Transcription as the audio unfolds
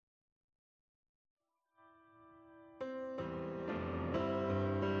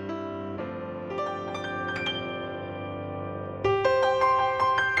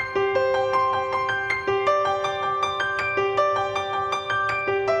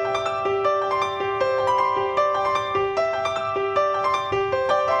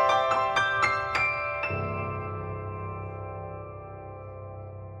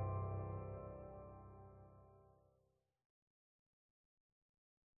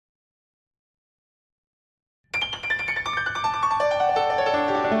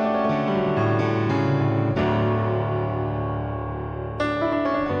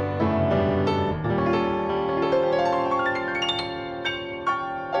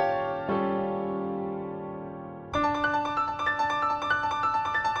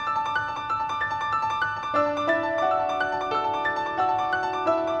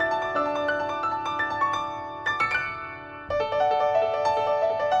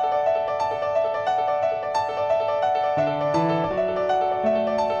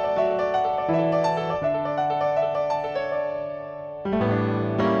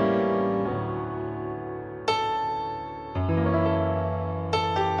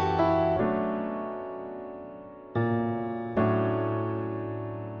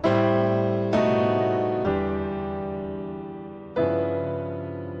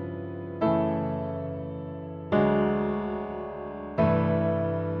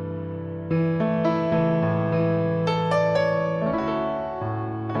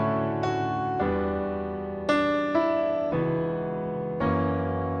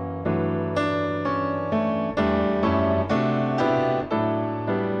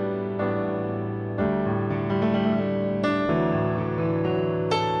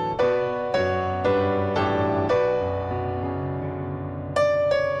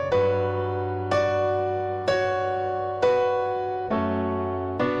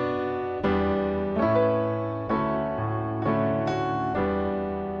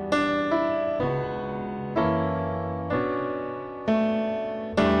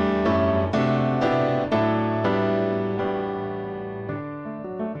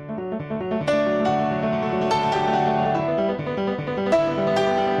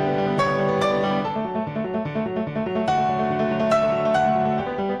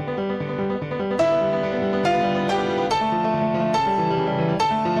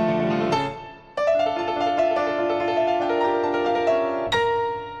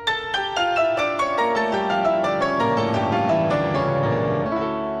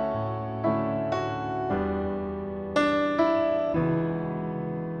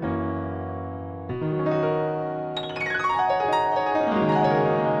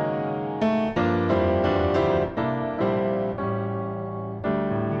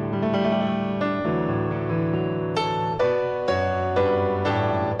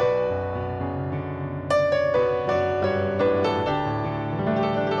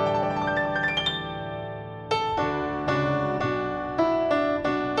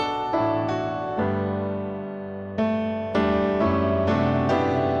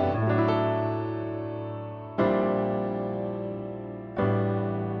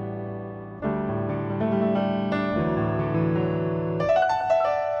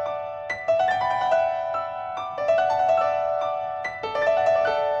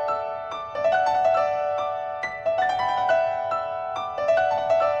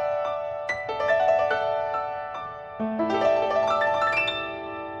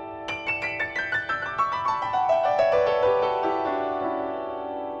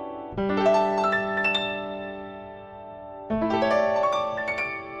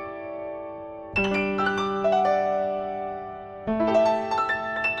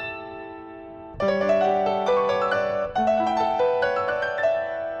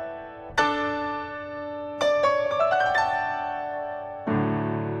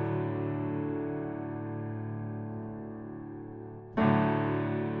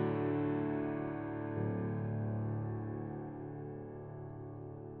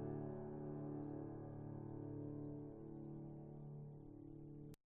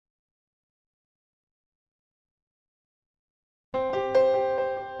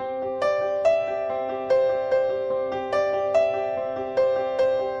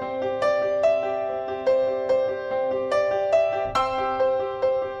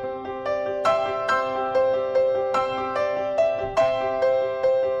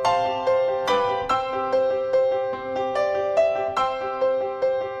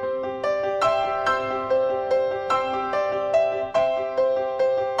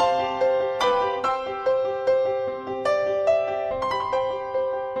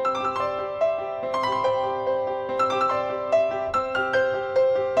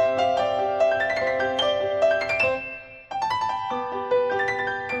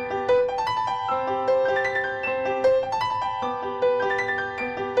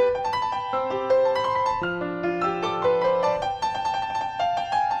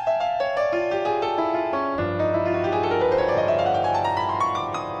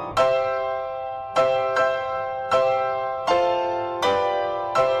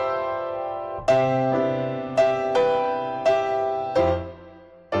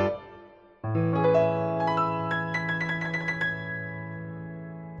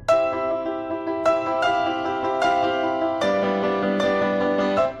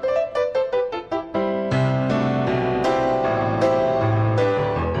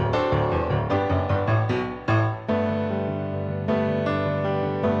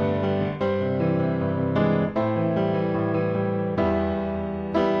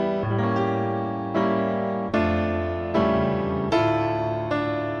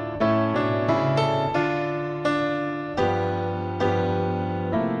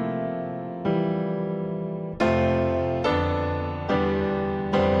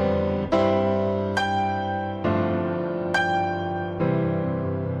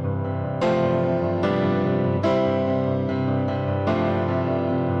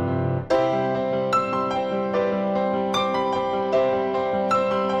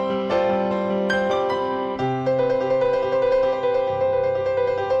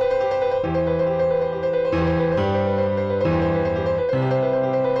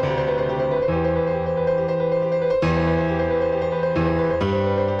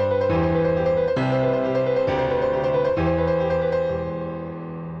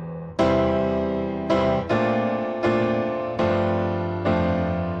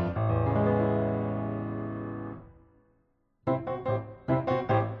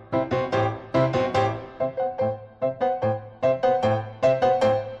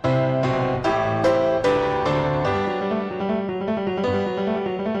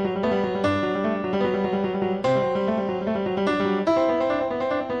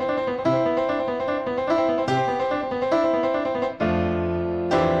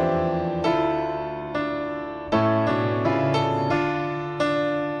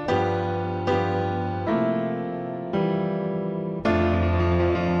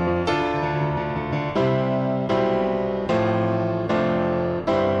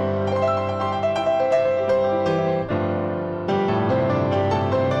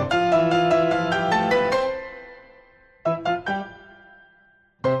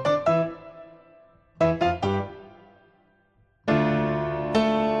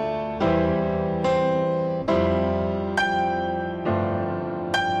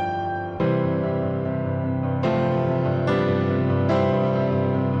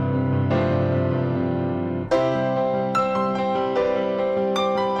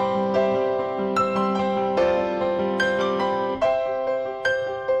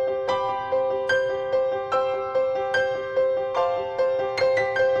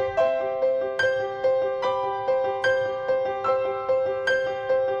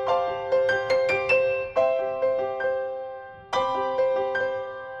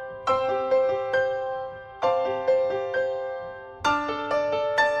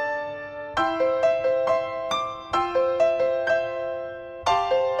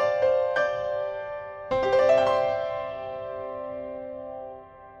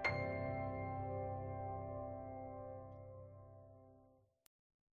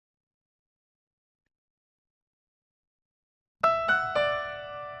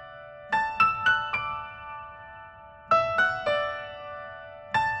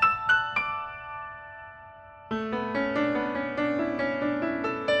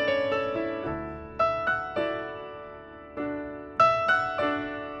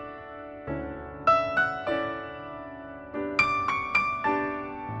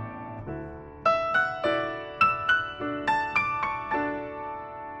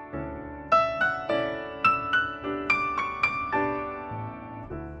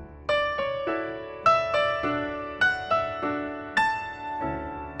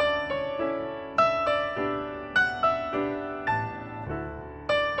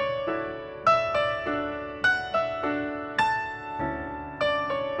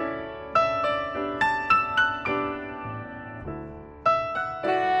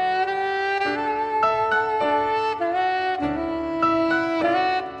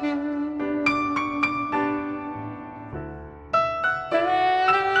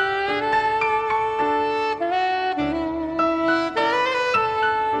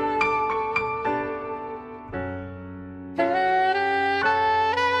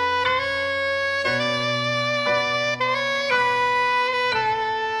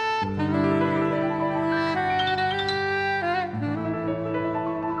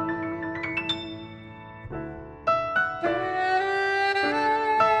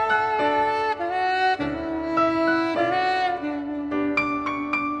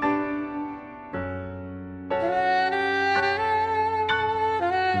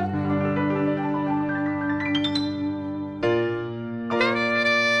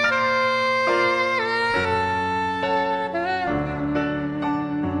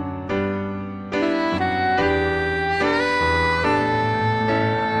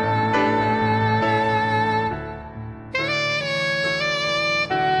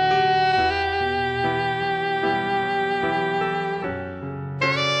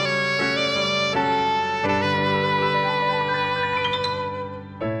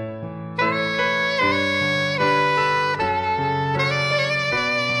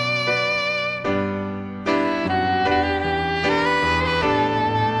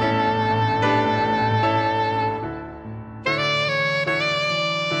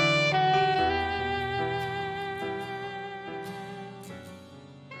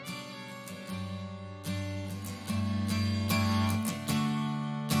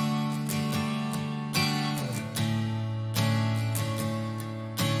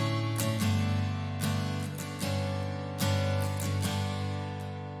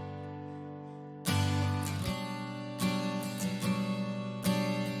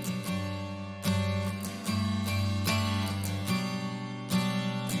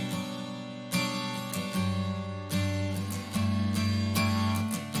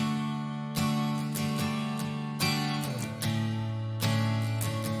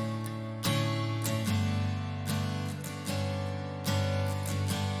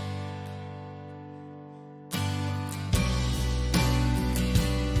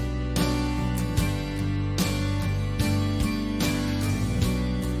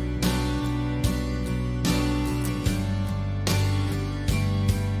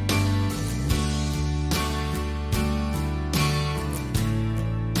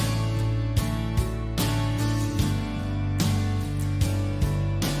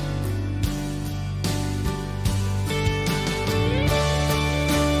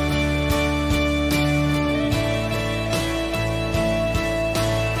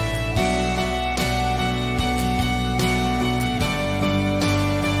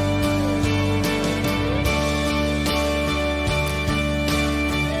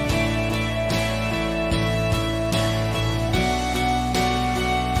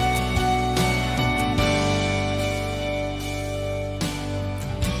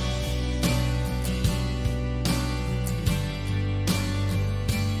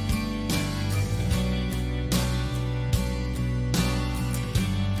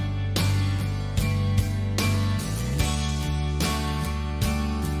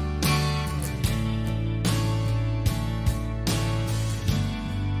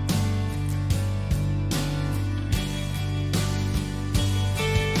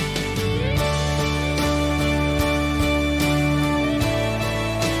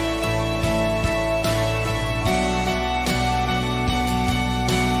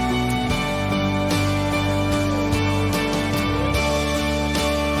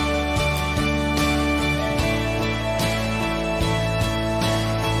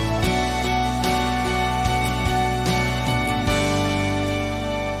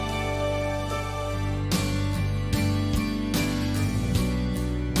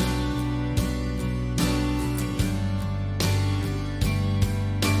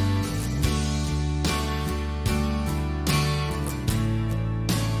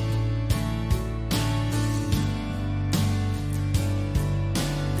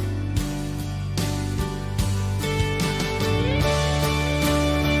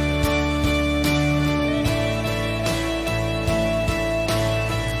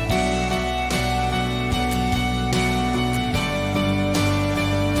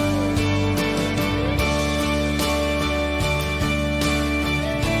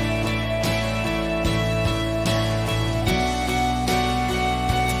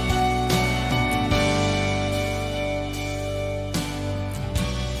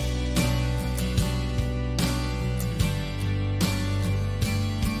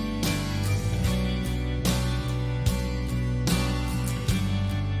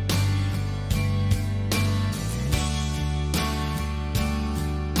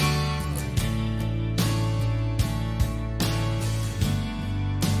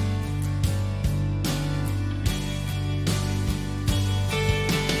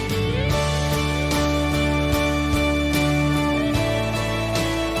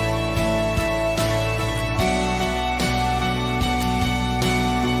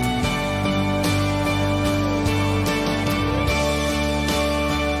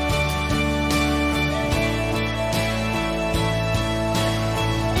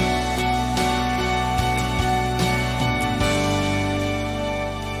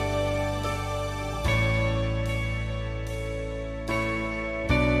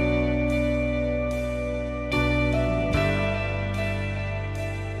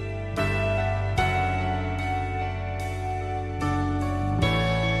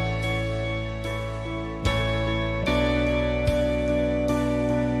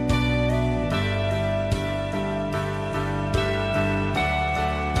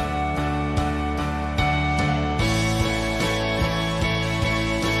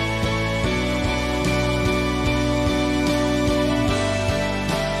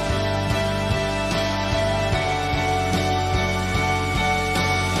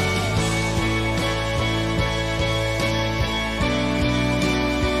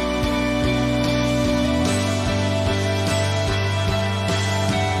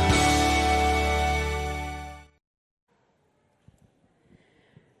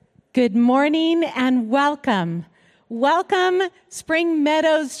Good morning and welcome. Welcome, Spring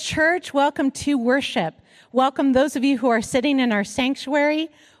Meadows Church. Welcome to worship. Welcome those of you who are sitting in our sanctuary.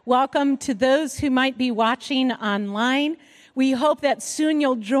 Welcome to those who might be watching online. We hope that soon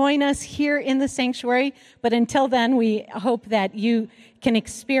you'll join us here in the sanctuary. But until then, we hope that you can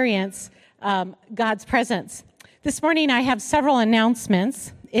experience God's presence. This morning, I have several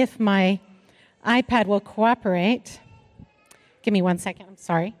announcements. If my iPad will cooperate. Give me 1 second. I'm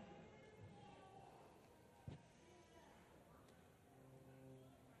sorry.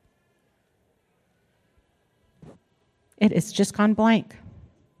 It has just gone blank.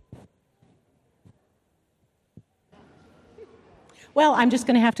 Well, I'm just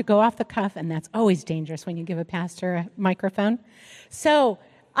going to have to go off the cuff, and that's always dangerous when you give a pastor a microphone. So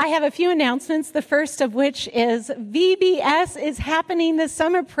I have a few announcements, the first of which is VBS is happening this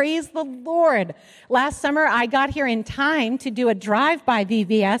summer. Praise the Lord. Last summer, I got here in time to do a drive-by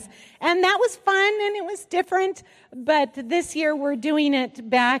VBS, and that was fun, and it was different. But this year, we're doing it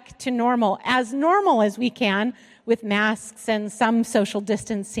back to normal as we can, with masks and some social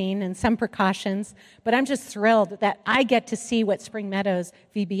distancing and some precautions. But I'm just thrilled that I get to see what Spring Meadows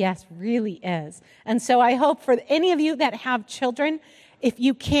VBS really is. And so I hope for any of you that have children, if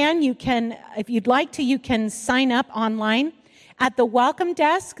you can, if you'd like to, you can sign up online. At the welcome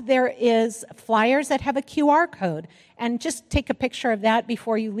desk, there is flyers that have a QR code. And just take a picture of that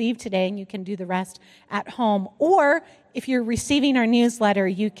before you leave today, and you can do the rest at home. Or if you're receiving our newsletter,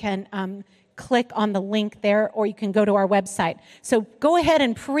 you can click on the link there, or you can go to our website. So go ahead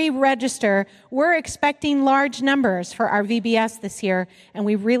and pre-register. We're expecting large numbers for our VBS this year, and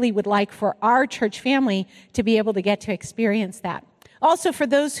we really would like for our church family to be able to get to experience that. Also, for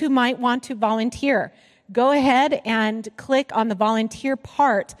those who might want to volunteer, go ahead and click on the volunteer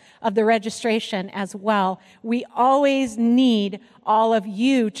part of the registration as well. We always need all of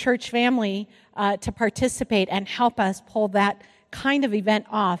you, church family, to participate and help us pull that kind of event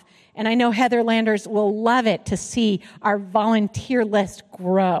off. And I know Heatherlanders will love it to see our volunteer list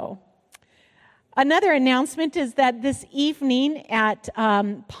grow. Another announcement is that this evening at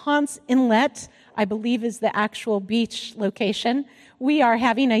Ponce Inlet, I believe is the actual beach location, we are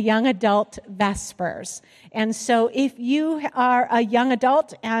having a young adult Vespers. And so if you are a young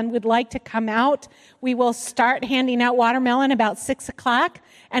adult and would like to come out, we will start handing out watermelon about 6 o'clock,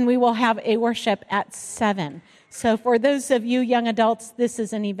 and we will have a worship at 7. So for those of you young adults, this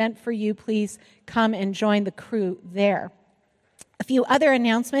is an event for you. Please come and join the crew there. A few other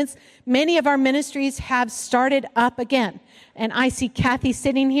announcements. Many of our ministries have started up again. And I see Kathy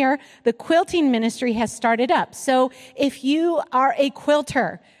sitting here. The quilting ministry has started up. So if you are a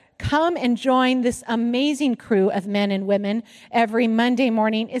quilter, come and join this amazing crew of men and women every Monday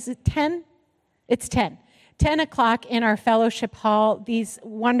morning. Is it 10? It's 10. 10 o'clock in our fellowship hall. These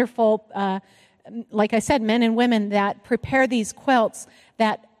wonderful like I said, men and women that prepare these quilts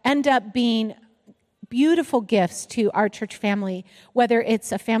that end up being beautiful gifts to our church family, whether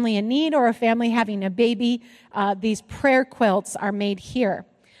it's a family in need or a family having a baby. These prayer quilts are made here.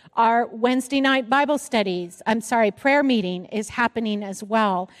 Our Wednesday night prayer meeting is happening as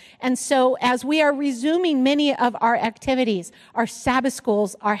well. And so as we are resuming many of our activities, our Sabbath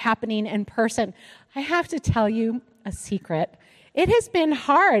schools are happening in person. I have to tell you a secret. It has been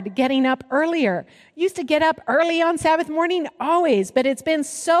hard getting up earlier. Used to get up early on Sabbath morning, always, but it's been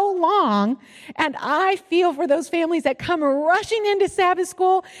so long, and I feel for those families that come rushing into Sabbath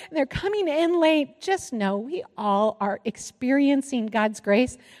school, and they're coming in late. Just know we all are experiencing God's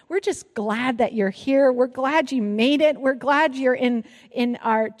grace. We're just glad that you're here. We're glad you made it. We're glad you're in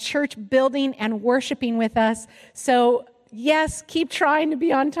our church building and worshiping with us. So yes, keep trying to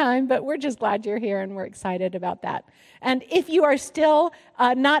be on time, but we're just glad you're here, and we're excited about that. And if you are still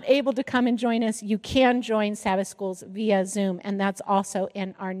not able to come and join us, you can join Sabbath schools via Zoom, and that's also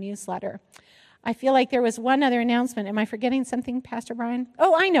in our newsletter. I feel like there was one other announcement. Am I forgetting something, Pastor Brian?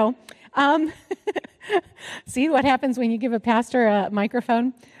 Oh, I know. See what happens when you give a pastor a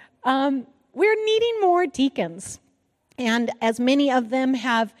microphone? We're needing more deacons, and as many of them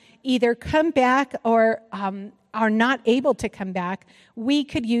have either come back or are not able to come back, we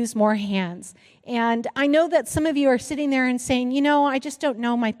could use more hands. And I know that some of you are sitting there and saying, I just don't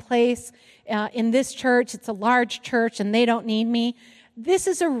know my place in this church. It's a large church and they don't need me. This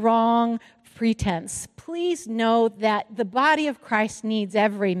is a wrong pretense. Please know that the body of Christ needs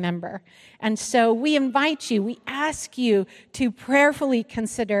every member. And so we invite you, we ask you to prayerfully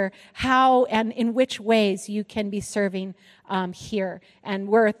consider how and in which ways you can be serving here. And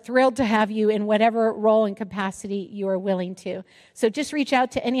we're thrilled to have you in whatever role and capacity you are willing to. So just reach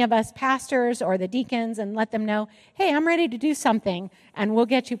out to any of us pastors or the deacons and let them know, hey, I'm ready to do something, and we'll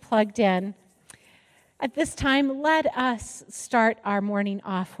get you plugged in. At this time, let us start our morning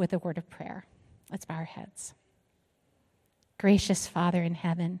off with a word of prayer. Let's bow our heads. Gracious Father in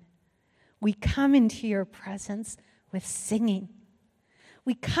heaven, we come into your presence with singing.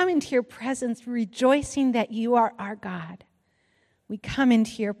 We come into your presence rejoicing that you are our God. We come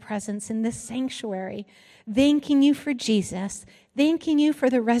into your presence in this sanctuary, thanking you for Jesus, thanking you for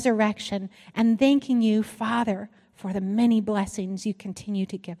the resurrection, and thanking you, Father, for the many blessings you continue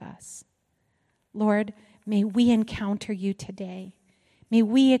to give us. Lord, may we encounter you today. May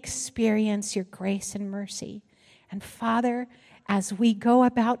we experience your grace and mercy. And Father, as we go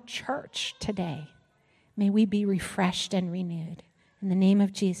about church today, may we be refreshed and renewed. In the name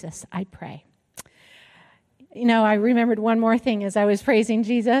of Jesus, I pray. You know, I remembered one more thing as I was praising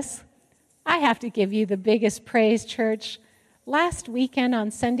Jesus. I have to give you the biggest praise, church. Last weekend on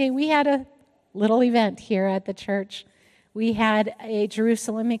Sunday, we had a little event here at the church. We had a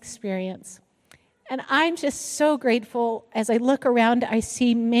Jerusalem experience. And I'm just so grateful. As I look around, I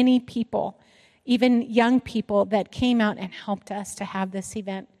see many people, even young people, that came out and helped us to have this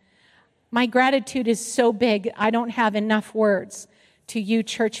event. My gratitude is so big, I don't have enough words to you,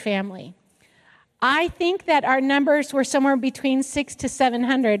 church family. I think that our numbers were somewhere between 600 to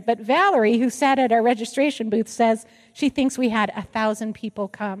 700, but Valerie, who sat at our registration booth, says she thinks we had 1,000 people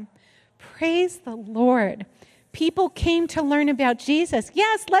come. Praise the Lord. People came to learn about Jesus.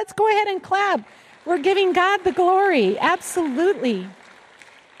 Yes, let's go ahead and clap. We're giving God the glory. Absolutely.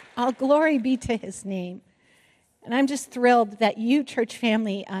 All glory be to his name. And I'm just thrilled that you, church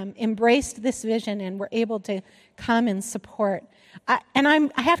family, embraced this vision and were able to come and support. I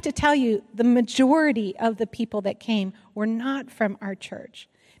have to tell you, the majority of the people that came were not from our church,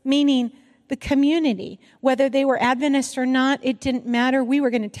 meaning the community. Whether they were Adventist or not, it didn't matter. We were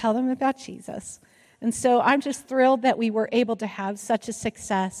going to tell them about Jesus. And so I'm just thrilled that we were able to have such a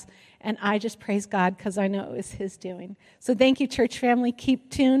success. And I just praise God because I know it was his doing. So thank you, church family.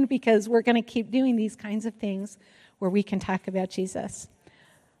 Keep tuned because we're going to keep doing these kinds of things where we can talk about Jesus.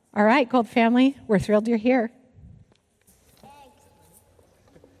 All right, Gold family, we're thrilled you're here.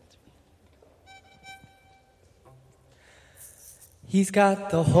 He's got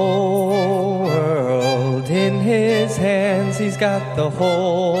the whole world in his hands. He's got the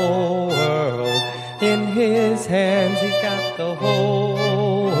whole world in his hands. He's got the whole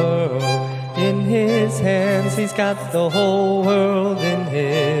world in his hands. He's got the whole world in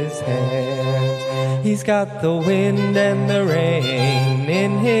his hands. He's got the wind and the rain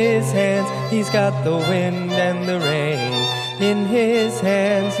in his hands. He's got the wind and the rain in his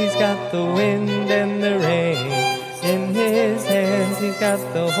hands. He's got the wind and the rain in his hands. He's got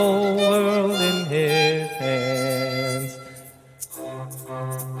the whole world in his hands.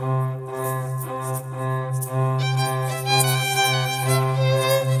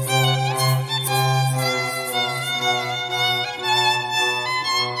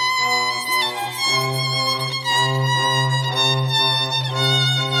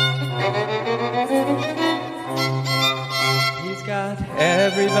 He's got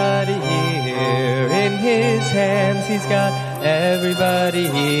everybody here in his hands. He's got everybody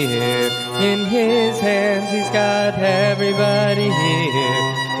here in his hands. He's got everybody here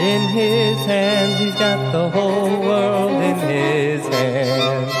in his hands. He's got the whole world in his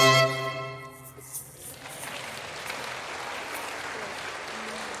hands.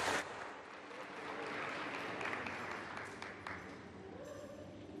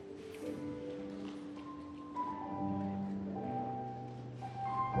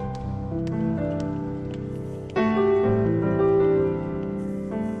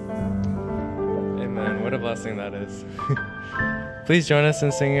 What a blessing that is. Please join us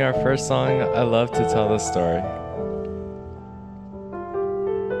in singing our first song, I Love to Tell the Story.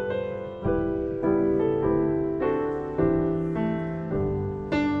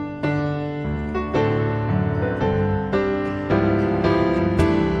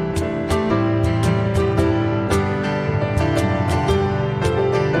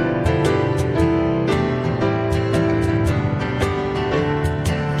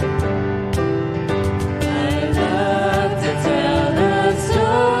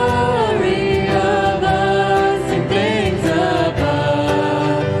 Story of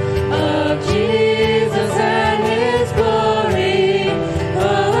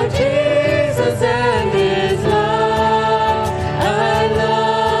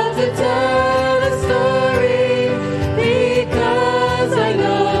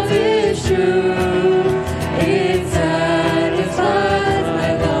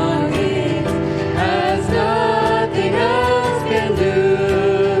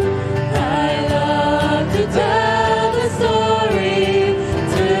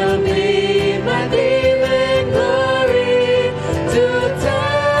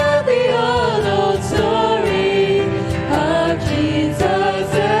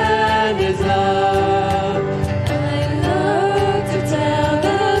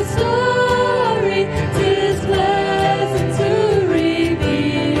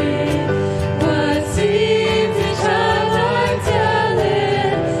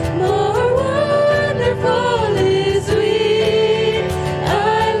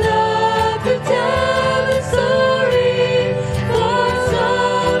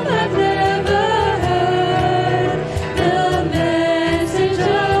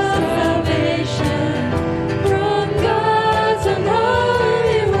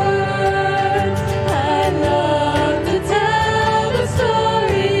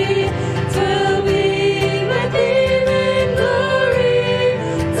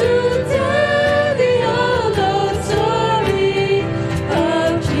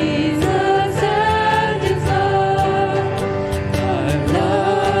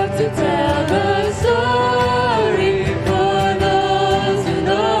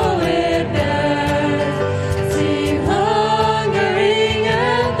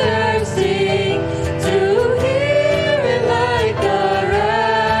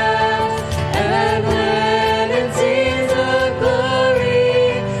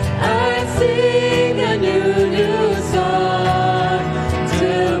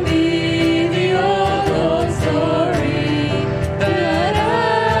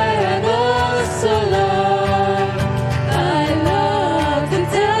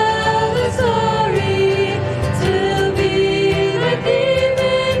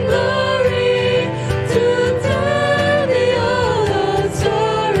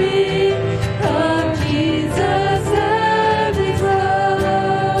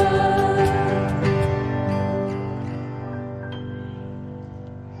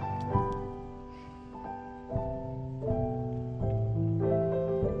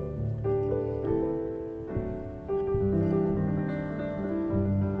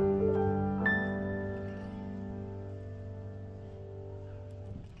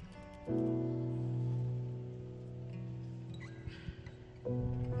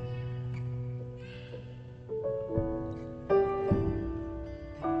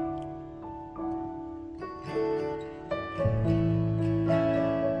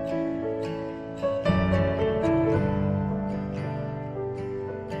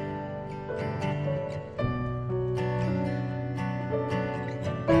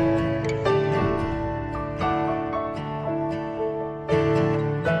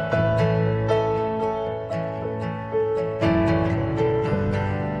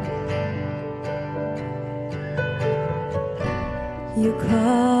You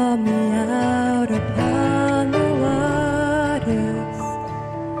call me out upon the waters,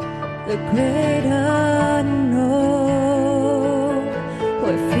 the great unknown,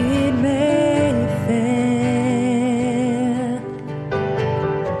 where feet may fail.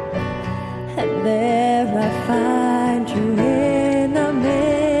 And there I find you in the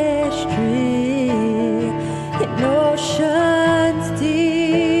mystery, in oceans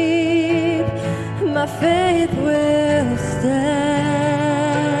deep. My faith will stand.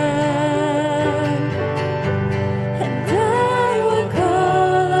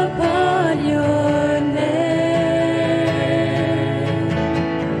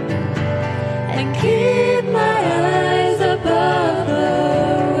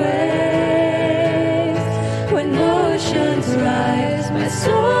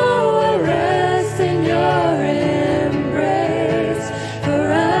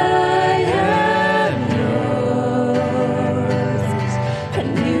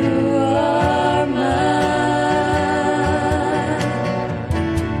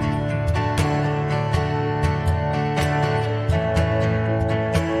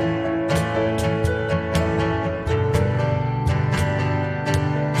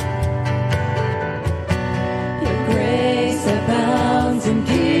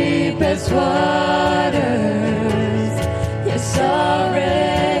 Waters, your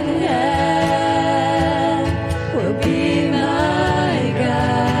sovereign hand will be my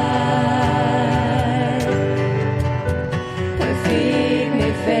guide. Where feet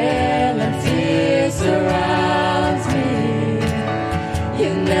may fail and fear surrounds me,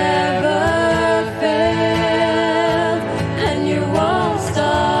 you never fail, and you won't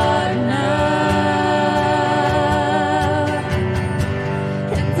start now.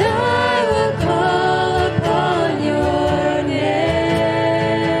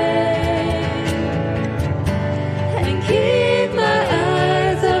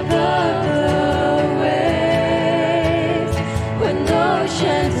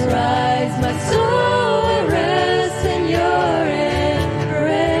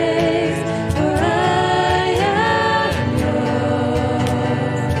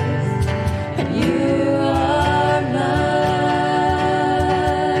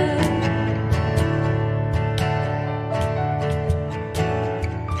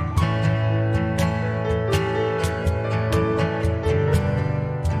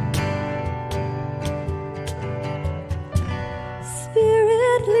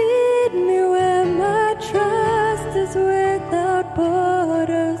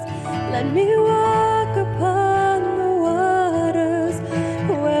 Let me walk upon the waters,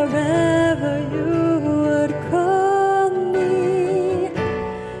 wherever you would call me.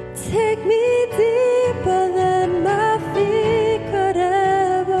 Take me deeper than my feet could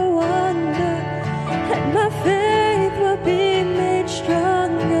ever wander, and my faith will be made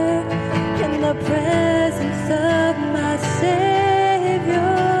stronger in the presence of my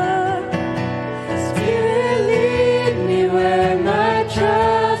Savior. Spirit, lead me where my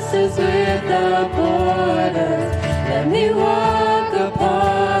trust is without borders. Let me walk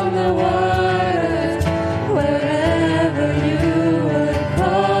upon the waters, wherever you would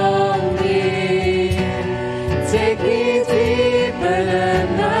call me. Take me deeper than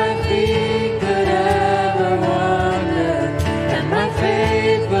my feet could ever wander, and my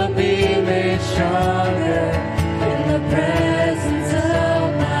faith will be made stronger in the presence of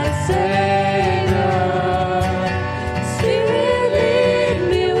my Savior. Spirit, lead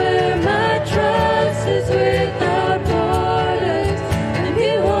me where my trust is without borders. Let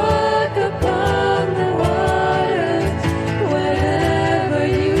me walk upon the waters, wherever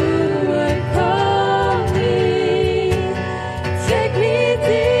you would call me. Take me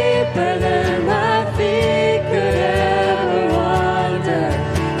deeper than my feet could ever wander,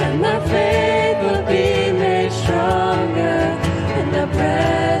 and my faith will be made stronger in the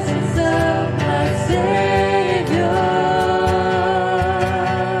presence of my Savior.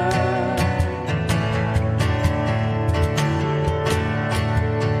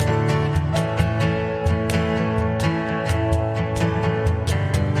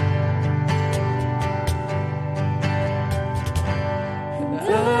 And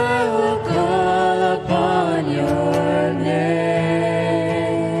I will call upon your name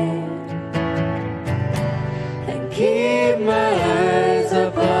and keep my eyes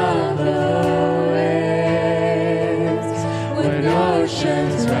above the waves. When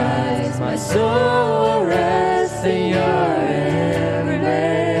oceans rise, my soul will rest in your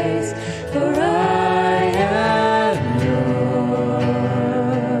embrace. For I am yours,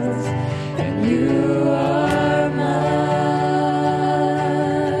 and you are mine.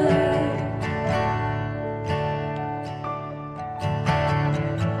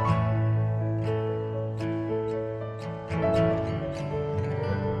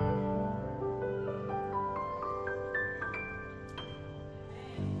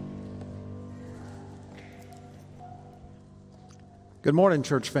 Good morning,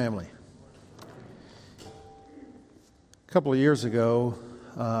 church family. A couple of years ago,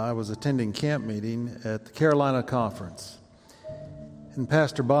 I was attending camp meeting at the Carolina Conference, and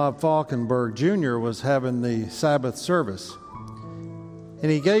Pastor Bob Falkenberg Jr. was having the Sabbath service,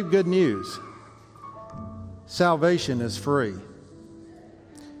 and he gave good news. Salvation is free.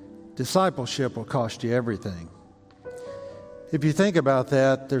 Discipleship will cost you everything. If you think about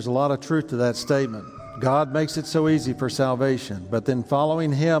that, there's a lot of truth to that statement. God makes it so easy for salvation, but then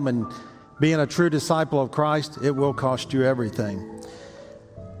following Him and being a true disciple of Christ, it will cost you everything.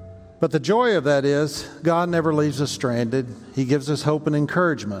 But the joy of that is God never leaves us stranded. He gives us hope and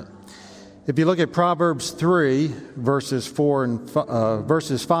encouragement. If you look at Proverbs 3, verses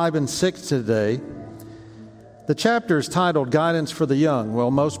 5 and 6 today, the chapter is titled Guidance for the Young.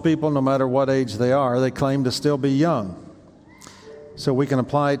 Well, most people, no matter what age they are, they claim to still be young. So we can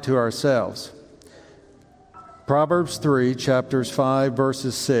apply it to ourselves. Proverbs 3, chapters 5,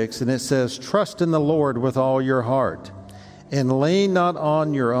 verses 6, and it says, "Trust in the Lord with all your heart, and lean not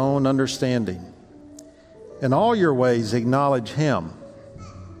on your own understanding. In all your ways acknowledge Him,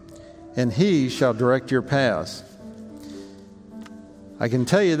 and He shall direct your paths." I can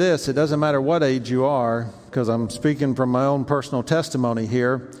tell you this, it doesn't matter what age you are, because I'm speaking from my own personal testimony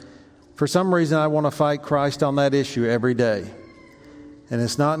here. For some reason, I want to fight Christ on that issue every day. And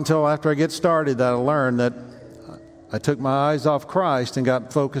it's not until after I get started that I learn that I took my eyes off Christ and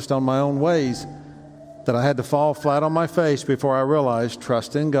got focused on my own ways, that I had to fall flat on my face before I realized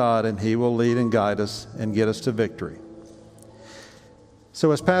trust in God and He will lead and guide us and get us to victory.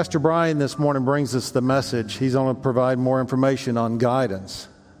 So as Pastor Brian this morning brings us the message, he's going to provide more information on guidance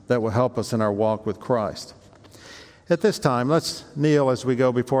that will help us in our walk with Christ. At this time, let's kneel as we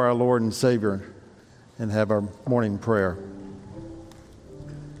go before our Lord and Savior and have our morning prayer.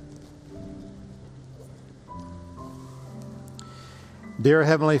 Dear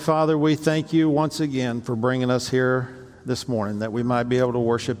Heavenly Father, we thank you once again for bringing us here this morning that we might be able to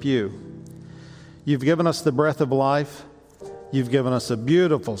worship you. You've given us the breath of life. You've given us a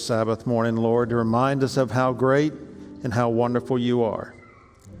beautiful Sabbath morning, Lord, to remind us of how great and how wonderful you are.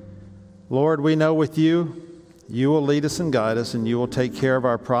 Lord, we know with you, you will lead us and guide us, and you will take care of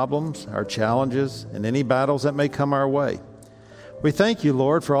our problems, our challenges, and any battles that may come our way. We thank you,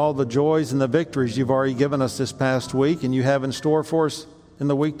 Lord, for all the joys and the victories you've already given us this past week and you have in store for us in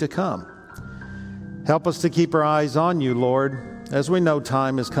the week to come. Help us to keep our eyes on you, Lord, as we know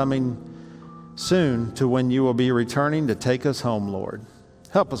time is coming soon to when you will be returning to take us home, Lord.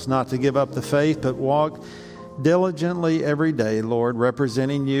 Help us not to give up the faith, but walk diligently every day, Lord,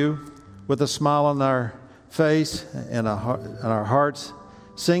 representing you with a smile on our face and our hearts,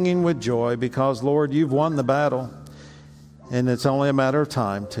 singing with joy because, Lord, you've won the battle. And it's only a matter of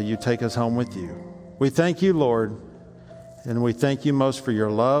time till you take us home with you. We thank you, Lord, and we thank you most for your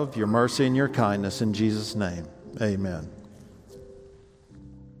love, your mercy, and your kindness. In Jesus' name, amen.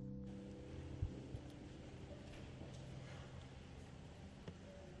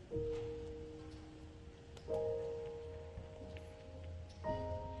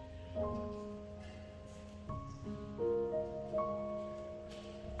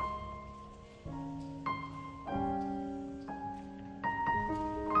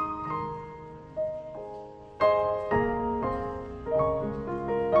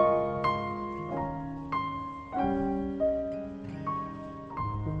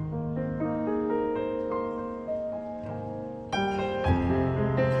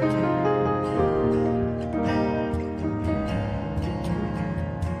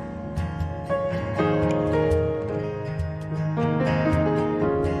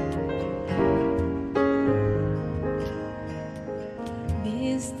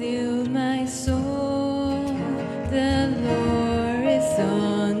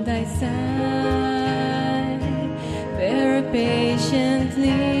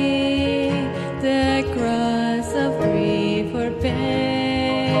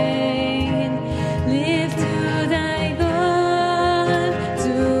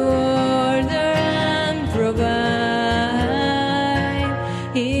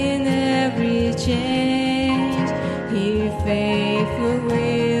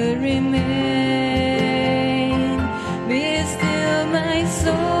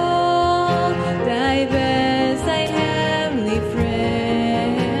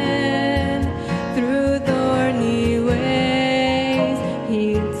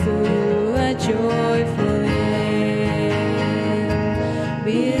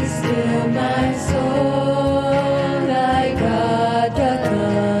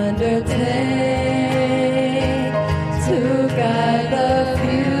 Guide the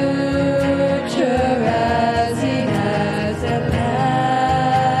future as He has a plan.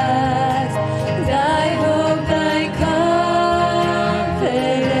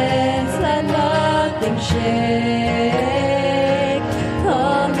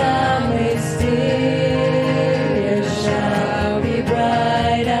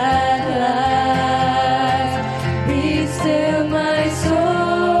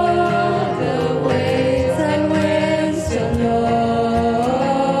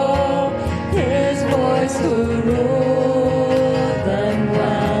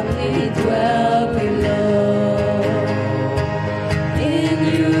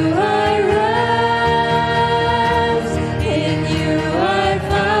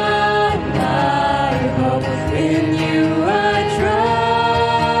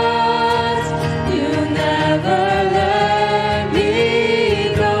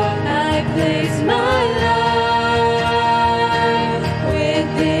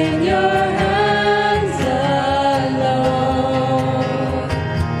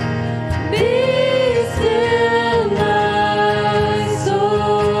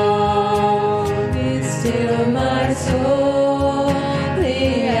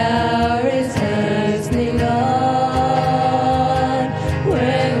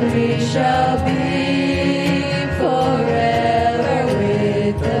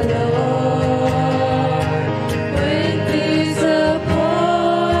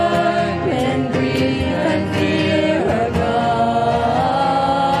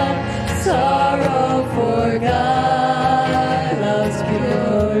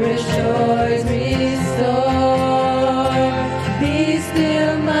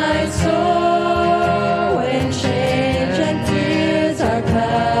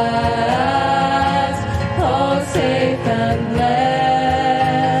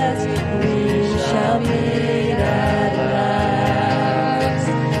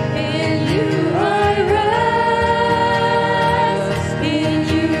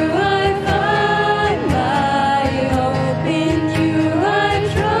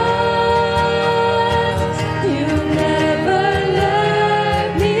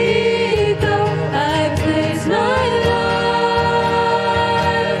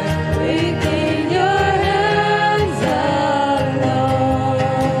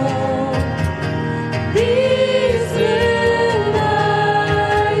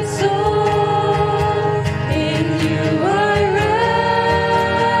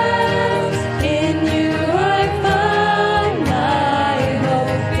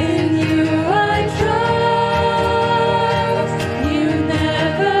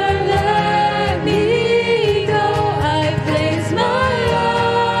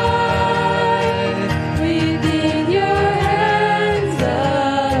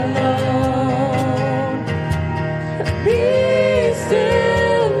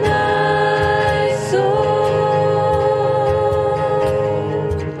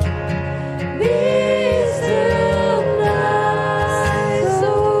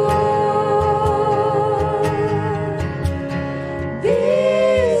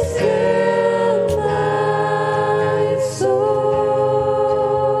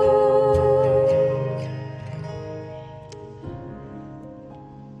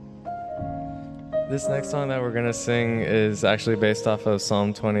 This next song that we're going to sing is actually based off of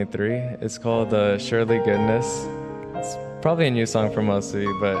Psalm 23. It's called Surely Goodness. It's probably a new song for most of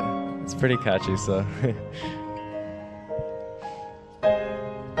you, but it's pretty catchy, so...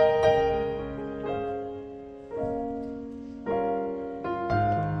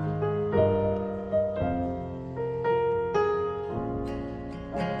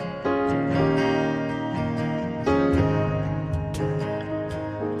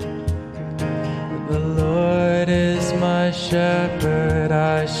 Shepherd,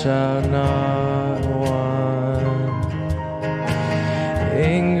 I shall not want.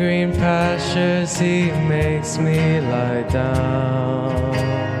 In green pastures he makes me lie down.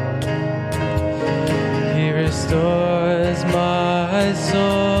 He restores my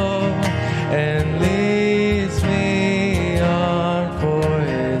soul and leads me on for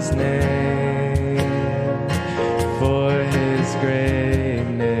his name, for his great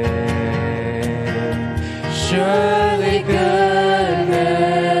name. Surely goodness,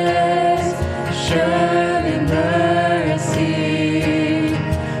 surely mercy,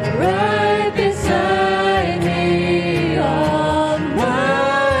 right beside me all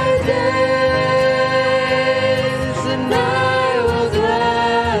my days, and I will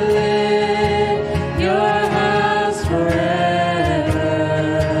dwell in your house forever,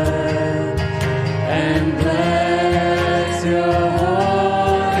 and bless your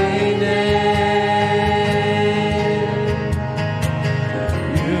holy name.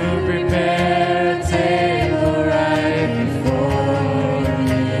 You prepare a table right before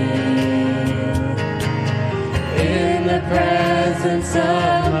me in the presence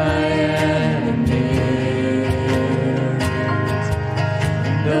of my enemies.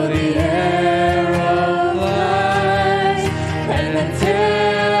 Though the arrow flies and the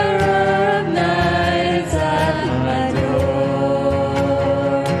terror of night at my door,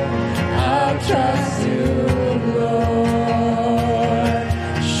 I'll trust you, Lord.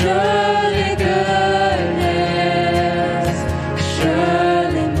 Surely goodness,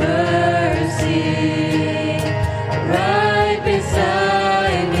 surely mercy, right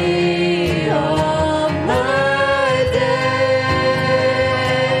beside me all my days,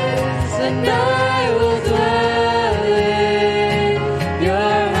 and I will dwell in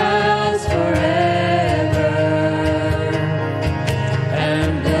your house forever,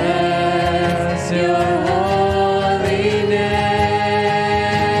 and bless your holy name.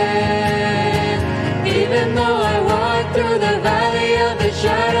 Even though I walk through the valley of the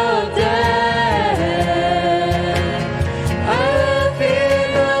shadow of death, I will fear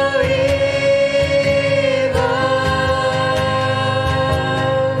no evil.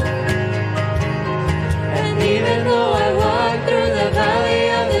 And even though I walk through the valley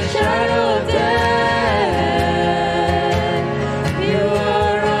of the shadow of death, you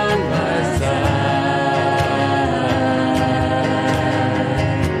are on my side.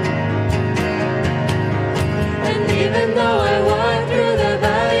 And even though I walk through the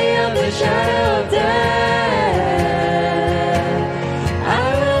valley of the shadow of death, I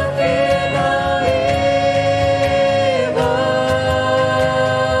will fear no evil.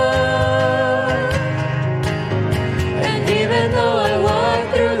 And even though I walk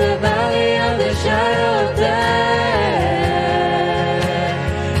through the valley of the shadow of death,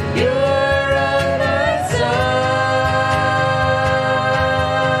 you are on my side.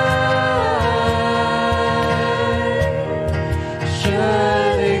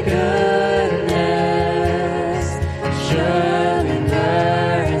 Surely goodness, surely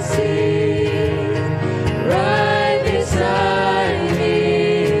mercy, right beside me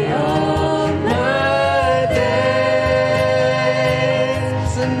all my days,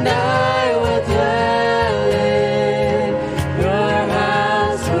 and I will dwell in your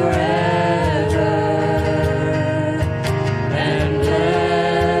house forever, and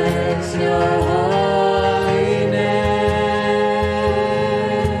bless your holy name,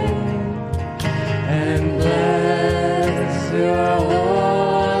 and bless your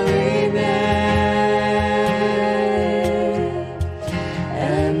holy name,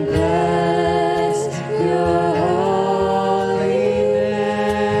 and bless your holy name.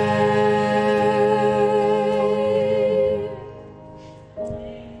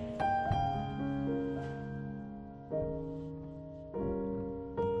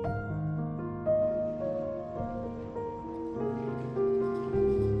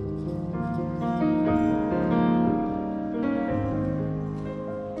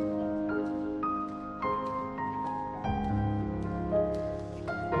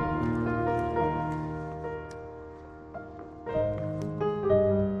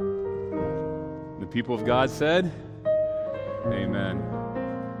 The people of God said, Amen.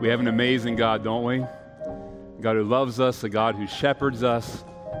 We have an amazing God, don't we? A God who loves us, a God who shepherds us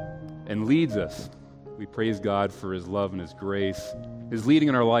and leads us. We praise God for his love and his grace, his leading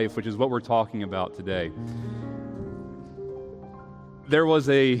in our life, which is what we're talking about today. There was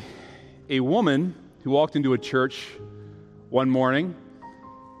a woman who walked into a church one morning,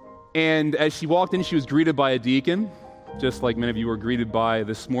 and as she walked in, she was greeted by a deacon, just like many of you were greeted by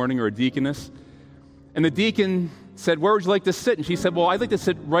this morning, or a deaconess. And the deacon said, "Where would you like to sit?" And she said, "Well, I'd like to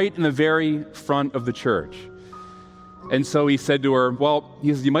sit right in the very front of the church." And so he said to her,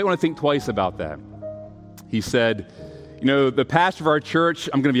 "You might want to think twice about that." He said, "The pastor of our church,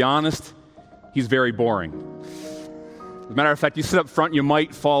 I'm going to be honest, he's very boring. As a matter of fact, you sit up front, you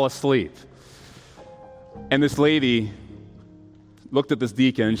might fall asleep." And this lady looked at this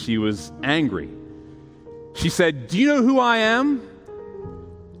deacon, and she was angry. She said, "Do you know who I am?"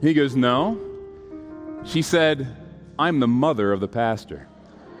 He goes, "No." She said, "I'm the mother of the pastor."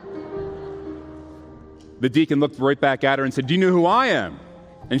 The deacon looked right back at her and said, "Do you know who I am?"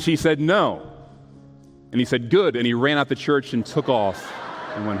 And she said, "No." And he said, "Good." And he ran out the church and took off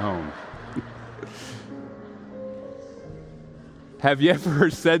and went home. Have you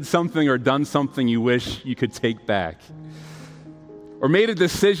ever said something or done something you wish you could take back? Or made a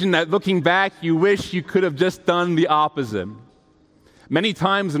decision that, looking back, you wish you could have just done the opposite? Many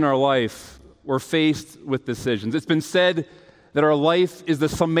times in our life, we're faced with decisions. It's been said that our life is the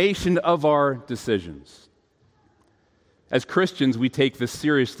summation of our decisions. As Christians, we take this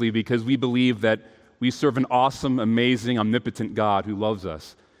seriously because we believe that we serve an awesome, amazing, omnipotent God who loves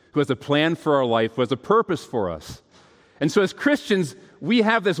us, who has a plan for our life, who has a purpose for us. And so as Christians, we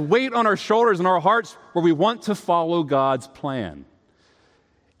have this weight on our shoulders and our hearts where we want to follow God's plan.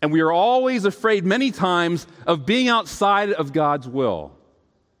 And we are always afraid many times of being outside of God's will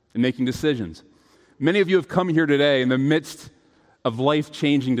and making decisions. Many of you have come here today in the midst of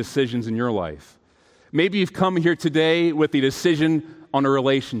life-changing decisions in your life. Maybe you've come here today with a decision on a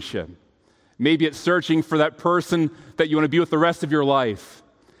relationship. Maybe it's searching for that person that you want to be with the rest of your life.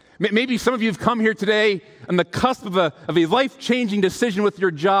 Maybe some of you have come here today on the cusp of a life-changing decision with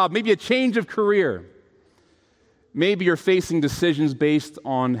your job, maybe a change of career. Maybe you're facing decisions based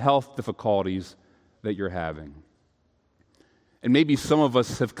on health difficulties that you're having. And maybe some of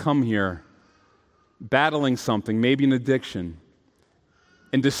us have come here battling something, maybe an addiction,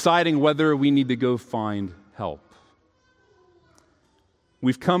 and deciding whether we need to go find help.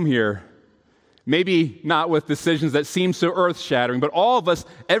 We've come here maybe not with decisions that seem so earth-shattering, but all of us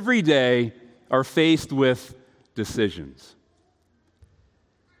every day are faced with decisions.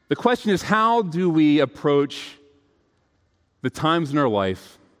 The question is, how do we approach the times in our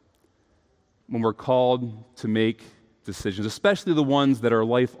life when we're called to make decisions, especially the ones that are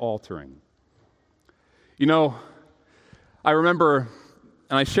life-altering? I remember,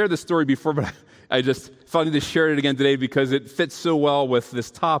 and I shared this story before, but I just felt I need to share it again today because it fits so well with this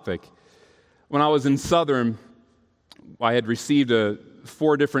topic. When I was in Southern, I had received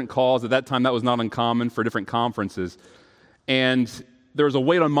 4 different calls. At that time, that was not uncommon for different conferences. And there was a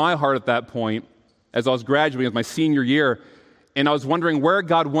weight on my heart at that point as I was graduating, as my senior year, and I was wondering where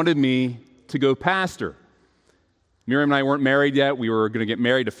God wanted me to go pastor. Miriam and I weren't married yet. We were going to get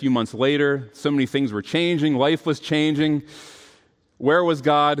married a few months later. So many things were changing. Life was changing. Where was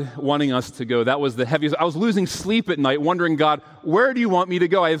God wanting us to go? That was the heaviest. I was losing sleep at night wondering, God, where do you want me to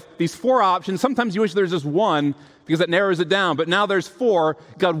go? I have these 4 options. Sometimes you wish there's just one because that narrows it down. But now there's 4.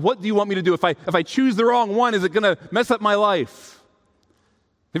 God, what do you want me to do? If I choose the wrong one, is it going to mess up my life?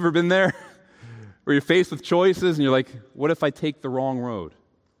 Have you ever been there? Where you're faced with choices and you're like, what if I take the wrong road?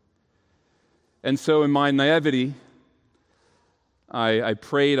 And so in my naivety, I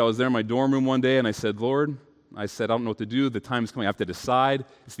prayed. I was there in my dorm room one day and I said, Lord, I don't know what to do. The time's coming. I have to decide.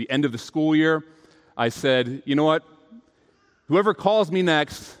 It's the end of the school year. I said, you know what? Whoever calls me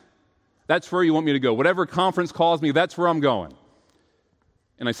next, that's where you want me to go. Whatever conference calls me, that's where I'm going.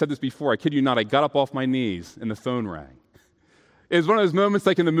 And I said this before. I kid you not. I got up off my knees and the phone rang. It was one of those moments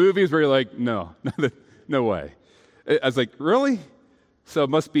like in the movies where you're like, no way. I was like, really? So it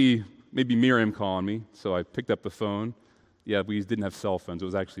must be maybe Miriam calling me. So I picked up the phone. Yeah, we didn't have cell phones. It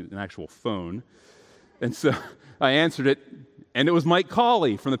was actually an actual phone. And so I answered it, and it was Mike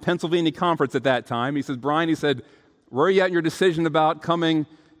Cawley from the Pennsylvania conference at that time. He says, Brian, where are you at in your decision about coming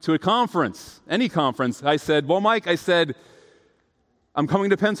to a conference, any conference? I said, well, Mike, I'm coming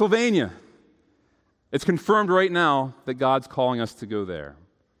to Pennsylvania. It's confirmed right now that God's calling us to go there.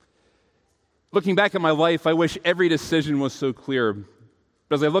 Looking back at my life, I wish every decision was so clear.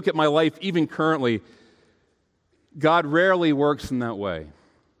 But as I look at my life, even currently, God rarely works in that way.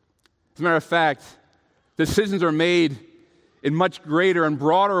 As a matter of fact, decisions are made in much greater and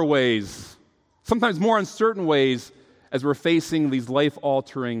broader ways, sometimes more uncertain ways, as we're facing these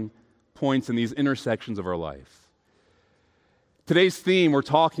life-altering points and these intersections of our life. Today's theme we're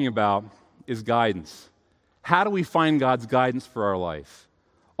talking about is guidance. How do we find God's guidance for our life?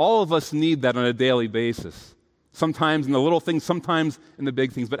 All of us need that on a daily basis. Sometimes in the little things, sometimes in the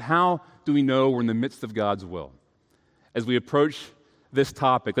big things. But how do we know we're in the midst of God's will? As we approach this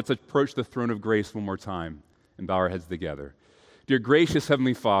topic, let's approach the throne of grace one more time and bow our heads together. Dear gracious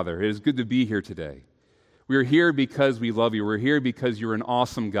Heavenly Father, it is good to be here today. We are here because we love you. We're here because you're an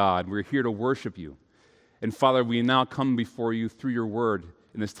awesome God. We're here to worship you. And Father, we now come before you through your word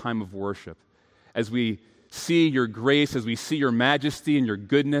in this time of worship. As we see your grace, as we see your majesty and your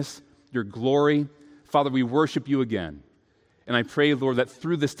goodness, your glory, Father, we worship you again. And I pray, Lord, that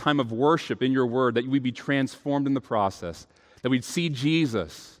through this time of worship in your word, that we'd be transformed in the process, that we'd see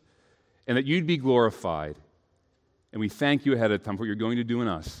Jesus, and that you'd be glorified. And we thank you ahead of time for what you're going to do in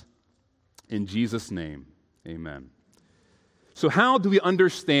us. In Jesus' name, amen. So how do we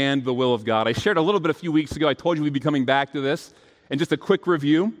understand the will of God? I shared a little bit a few weeks ago. I told you we'd be coming back to this. And just a quick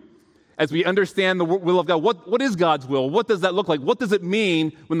review. As we understand the will of God, what is God's will? What does that look like? What does it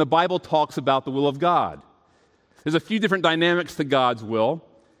mean when the Bible talks about the will of God? There's a few different dynamics to God's will.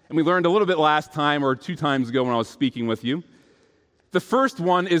 And we learned a little bit last time or 2 times ago when I was speaking with you. The first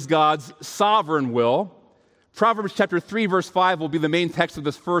one is God's sovereign will. Proverbs chapter 3, verse 5 will be the main text of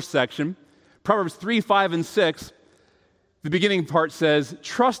this first section. Proverbs 3, 5, and 6, the beginning part says,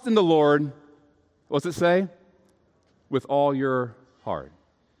 trust in the Lord, what's it say? With all your heart.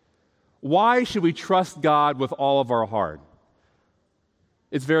 Why should we trust God with all of our heart?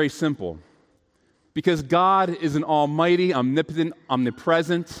 It's very simple. Because God is an almighty, omnipotent,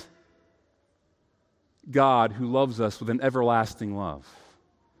 omnipresent God who loves us with an everlasting love.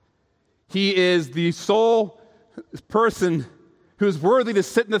 He is the sole person who is worthy to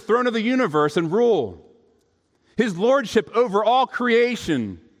sit in the throne of the universe and rule. His lordship over all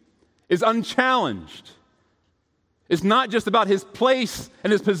creation is unchallenged. It's not just about his place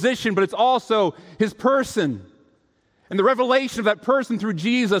and his position, but it's also his person. And the revelation of that person through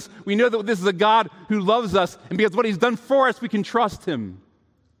Jesus, we know that this is a God who loves us, and because of what he's done for us, we can trust him.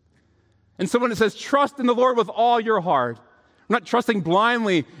 And so when it says, trust in the Lord with all your heart, we're not trusting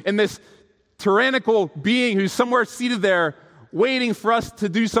blindly in this tyrannical being who's somewhere seated there waiting for us to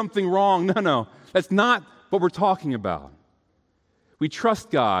do something wrong. No. That's not what we're talking about. We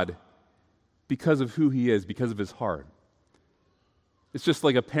trust God because of who he is, because of his heart. It's just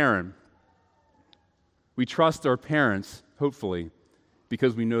like a parent. We trust our parents, hopefully,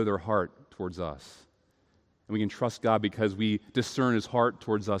 because we know their heart towards us. And we can trust God because we discern his heart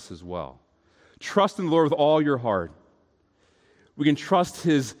towards us as well. Trust in the Lord with all your heart. We can trust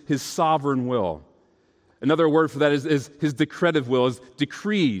his sovereign will. Another word for that is his decretive will, his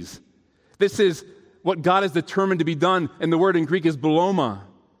decrees. This is what God has determined to be done, and the word in Greek is boloma.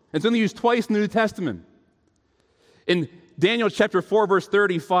 It's only used twice in the New Testament. In Daniel chapter 4, verse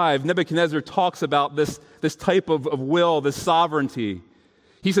 35, Nebuchadnezzar talks about this type of will, this sovereignty.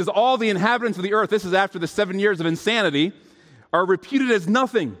 He says, all the inhabitants of the earth, this is after the 7 years of insanity, are reputed as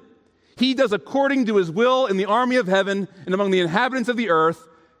nothing. He does according to his will in the army of heaven and among the inhabitants of the earth.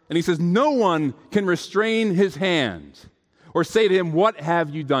 And he says, no one can restrain his hand or say to him, what have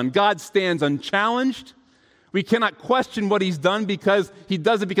you done? God stands unchallenged. We cannot question what he's done because he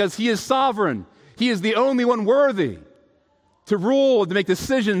does it because he is sovereign. He is the only one worthy to rule and to make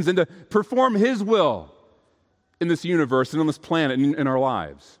decisions and to perform his will in this universe and on this planet and in our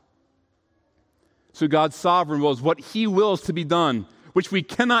lives. So God's sovereign will is what he wills to be done, which we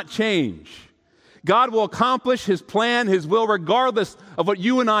cannot change. God will accomplish his plan, his will, regardless of what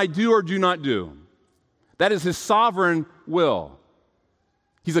you and I do or do not do. That is his sovereign will.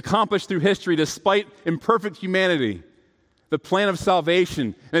 He's accomplished through history, despite imperfect humanity, the plan of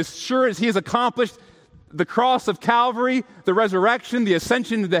salvation. And as sure as he has accomplished the cross of Calvary, the resurrection, the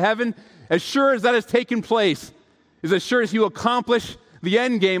ascension into heaven, as sure as that has taken place, is as sure as he will accomplish the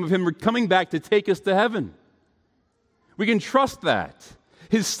end game of him coming back to take us to heaven. We can trust that.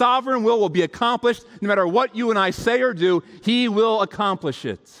 His sovereign will be accomplished no matter what you and I say or do, he will accomplish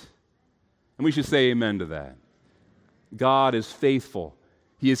it. And we should say amen to that. God is faithful.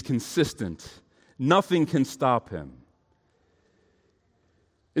 He is consistent. Nothing can stop him.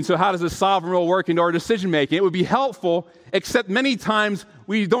 And so how does the sovereign will work into our decision making? It would be helpful, except many times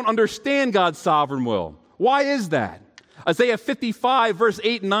we don't understand God's sovereign will. Why is that? Isaiah 55, verse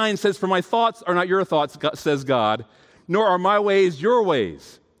 8 and 9 says, for my thoughts are not your thoughts, says God, nor are my ways your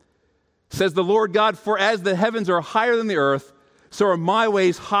ways, says the Lord God, for as the heavens are higher than the earth, so are my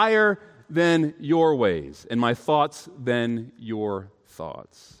ways higher than your ways, and my thoughts than your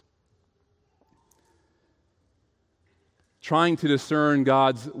thoughts. Trying to discern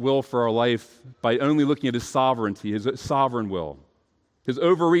God's will for our life by only looking at His sovereignty, His sovereign will, His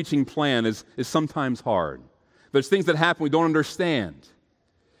overreaching plan is sometimes hard. There's things that happen we don't understand,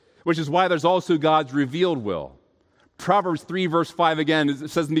 which is why there's also God's revealed will. Proverbs 3, verse 5 again, it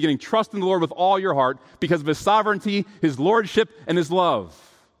says in the beginning, trust in the Lord with all your heart because of His sovereignty, His lordship, and His love.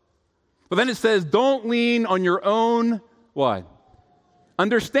 But then it says, don't lean on your own, what?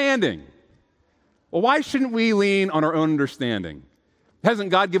 Understanding. Well, why shouldn't we lean on our own understanding?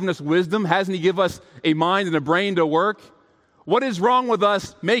 Hasn't God given us wisdom? Hasn't He given us a mind and a brain to work? What is wrong with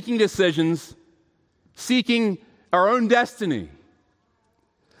us making decisions, seeking our own destiny?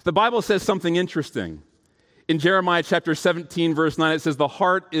 The Bible says something interesting. In Jeremiah chapter 17, verse 9, it says the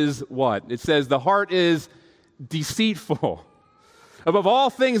heart is what? It says the heart is deceitful. Above all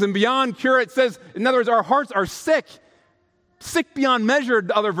things and beyond cure, it says, in other words, our hearts are sick. Sick beyond measure,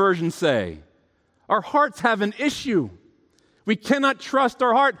 other versions say. Our hearts have an issue. We cannot trust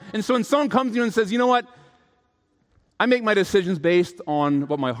our heart. And so when someone comes to you and says, you know what? I make my decisions based on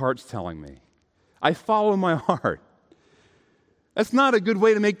what my heart's telling me. I follow my heart. That's not a good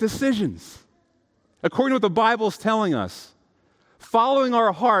way to make decisions. According to what the Bible's telling us, following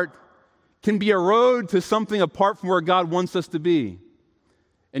our heart can be a road to something apart from where God wants us to be,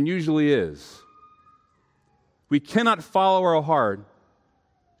 and usually is. We cannot follow our heart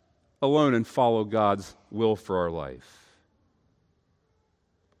alone and follow God's will for our life.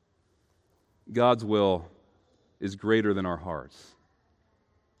 God's will is greater than our hearts.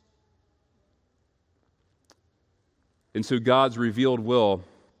 And so God's revealed will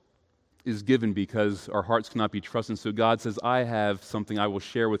is given because our hearts cannot be trusted. So God says, I have something I will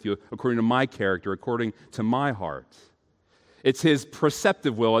share with you according to my character, according to my heart. It's His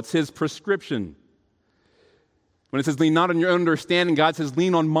preceptive will. It's His prescription. When it says lean not on your own understanding, God says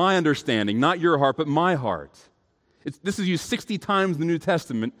lean on my understanding, not your heart, but my heart. This is used 60 times in the New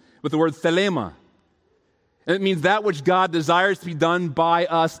Testament with the word thelema. And it means that which God desires to be done by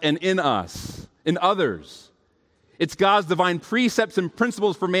us and in us, in others. It's God's divine precepts and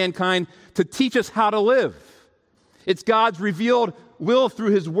principles for mankind to teach us how to live. It's God's revealed will through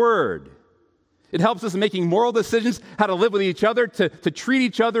His Word. It helps us in making moral decisions, how to live with each other, to treat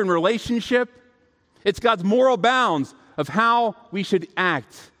each other in relationship. It's God's moral bounds of how we should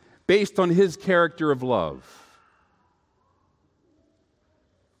act based on His character of love.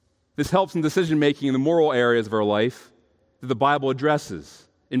 This helps in decision-making in the moral areas of our life that the Bible addresses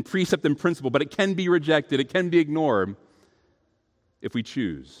in precept and principle, but it can be rejected, it can be ignored if we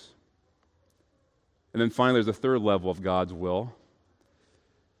choose. And then finally, there's a third level of God's will,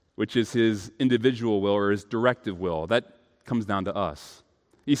 which is His individual will or His directive will. That comes down to us.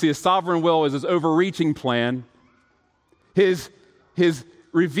 You see, His sovereign will is His overreaching plan. His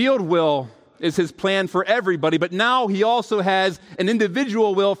revealed will is His plan for everybody, but now He also has an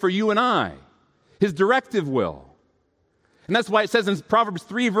individual will for you and I, His directive will. And that's why it says in Proverbs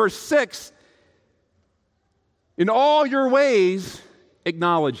 3, verse 6, in all your ways,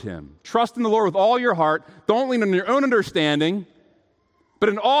 acknowledge Him. Trust in the Lord with all your heart. Don't lean on your own understanding, but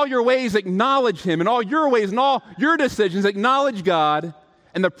in all your ways, acknowledge Him. In all your ways, in all your decisions, acknowledge God.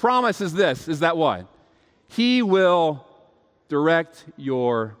 And the promise is this, is that what? He will direct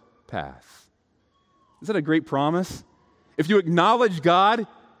your path. Is that a great promise? If you acknowledge God,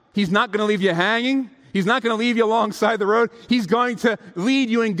 He's not going to leave you hanging. He's not going to leave you alongside the road. He's going to lead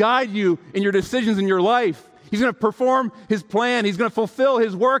you and guide you in your decisions in your life. He's going to perform His plan. He's going to fulfill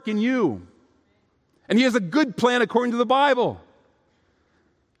His work in you. And He has a good plan according to the Bible.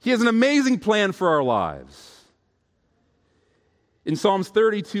 He has an amazing plan for our lives. In Psalms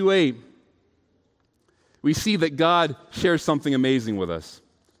 32:8, we see that God shares something amazing with us.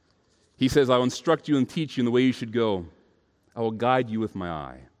 He says, I will instruct you and teach you in the way you should go. I will guide you with my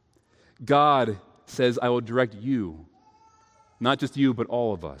eye. God says, I will direct you, not just you, but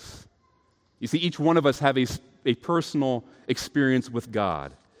all of us. You see, each one of us have a personal experience with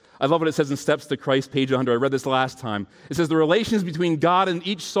God. I love what it says in Steps to Christ, page 100. I read this last time. It says, the relations between God and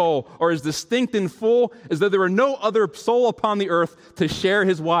each soul are as distinct and full as though there were no other soul upon the earth to share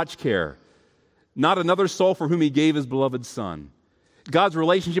His watch care, not another soul for whom He gave His beloved Son. God's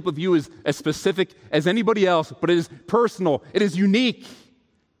relationship with you is as specific as anybody else, but it is personal. It is unique.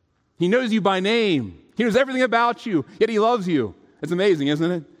 He knows you by name. He knows everything about you, yet He loves you. It's amazing,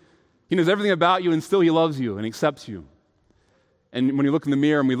 isn't it? He knows everything about you, and still He loves you and accepts you. And when you look in the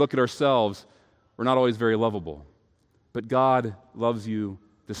mirror and we look at ourselves, we're not always very lovable. But God loves you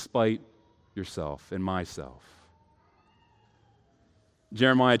despite yourself and myself.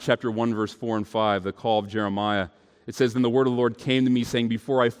 Jeremiah chapter 1, verse 4 and 5, the call of Jeremiah. It says, "Then the word of the Lord came to me, saying,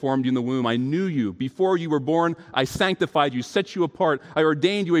 Before I formed you in the womb, I knew you. Before you were born, I sanctified you, set you apart. I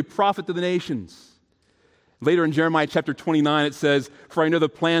ordained you a prophet to the nations." Later in Jeremiah chapter 29, it says, "For I know the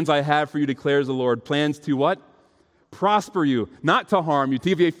plans I have for you, declares the Lord. Plans to what? Prosper you, not to harm you, to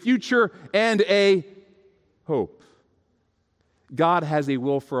give you a future and a hope." God has a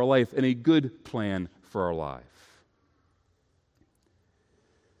will for our life and a good plan for our life.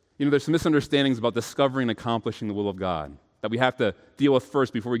 You know, there's some misunderstandings about discovering and accomplishing the will of God that we have to deal with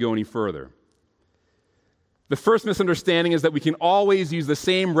first before we go any further. The first misunderstanding is that we can always use the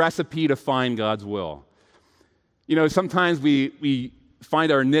same recipe to find God's will. You know, sometimes we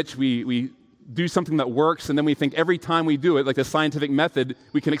find our niche, we do something that works, and then we think every time we do it, like the scientific method,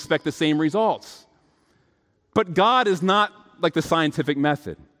 we can expect the same results. But God is not like the scientific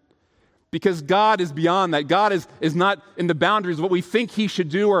method. Because God is beyond that. God is not in the boundaries of what we think He should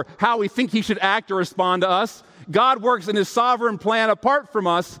do or how we think He should act or respond to us. God works in His sovereign plan apart from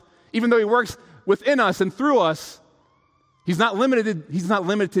us, even though He works within us and through us. He's not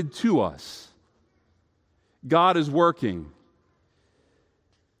limited to us. God is working.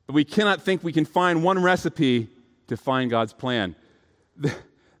 But we cannot think we can find one recipe to find God's plan.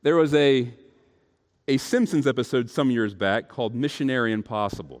 There was a Simpsons episode some years back called Missionary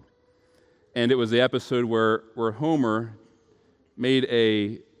Impossible. And it was the episode where Homer made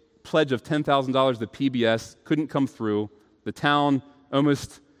a pledge of $10,000 to PBS, couldn't come through. The town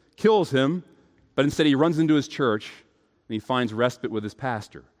almost kills him, but instead he runs into his church and he finds respite with his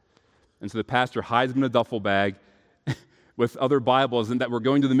pastor. And so the pastor hides him in a duffel bag with other Bibles and that were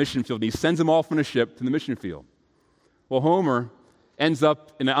going to the mission field. And he sends them off on a ship to the mission field. Well, Homer ends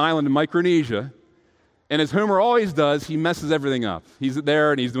up in an island in Micronesia. And as Homer always does, he messes everything up. He's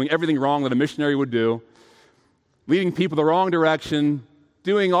there and he's doing everything wrong that a missionary would do, leading people the wrong direction,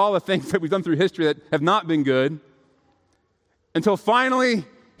 doing all the things that we've done through history that have not been good, until finally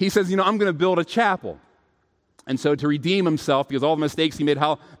he says, I'm going to build a chapel. And so to redeem himself, because all the mistakes he made,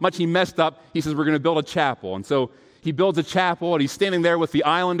 how much he messed up, he says, we're going to build a chapel. And so he builds a chapel, and he's standing there with the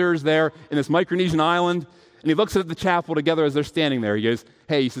islanders there in this Micronesian island, and he looks at the chapel together as they're standing there. He goes,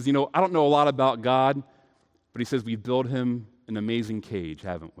 he says, I don't know a lot about God, but he says, we've built him an amazing cage,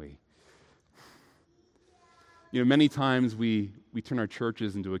 haven't we? Many times we turn our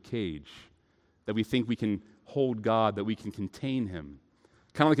churches into a cage, that we think we can hold God, that we can contain him.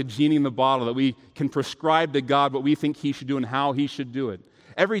 Kind of like a genie in the bottle, that we can prescribe to God what we think he should do and how he should do it.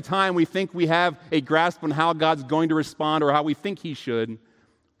 Every time we think we have a grasp on how God's going to respond or how we think he should,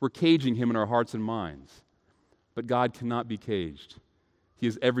 we're caging him in our hearts and minds. But God cannot be caged. He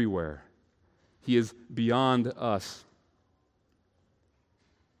is everywhere. He is beyond us.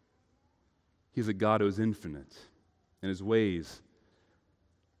 He is a God who is infinite, and his ways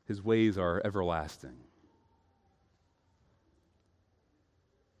are everlasting.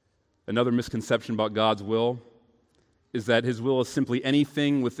 Another misconception about God's will is that his will is simply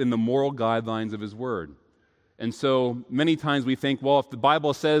anything within the moral guidelines of his word. And so many times we think, well, if the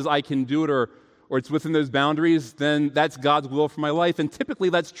Bible says I can do it or it's within those boundaries, then that's God's will for my life. And typically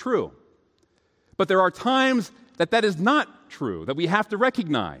that's true. But there are times that is not true, that we have to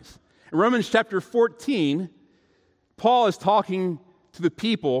recognize. In Romans chapter 14, Paul is talking to the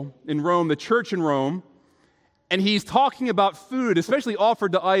people in Rome, the church in Rome, and he's talking about food, especially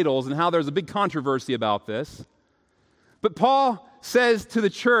offered to idols, and how there's a big controversy about this. But Paul says to the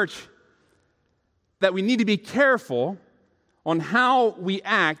church that we need to be careful on how we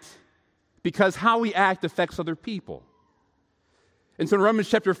act, because how we act affects other people. And so in Romans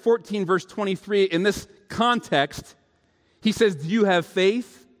chapter 14, verse 23, in this context, he says, do you have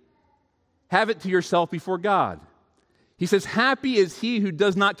faith? Have it to yourself before God. He says, happy is he who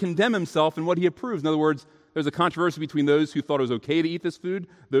does not condemn himself in what he approves. In other words, there's a controversy between those who thought it was okay to eat this food,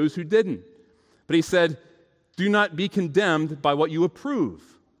 those who didn't. But he said, do not be condemned by what you approve.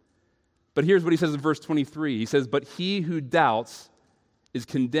 But here's what he says in verse 23. He says, but he who doubts is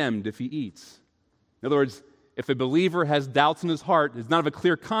condemned if he eats. In other words, if a believer has doubts in his heart, is not of a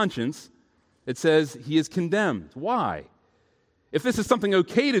clear conscience, it says he is condemned. Why? If this is something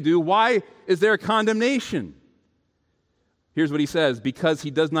okay to do, why is there a condemnation? Here's what he says, because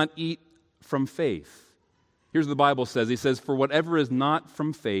he does not eat from faith. Here's what the Bible says. He says, for whatever is not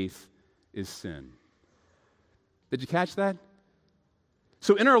from faith is sin. Did you catch that?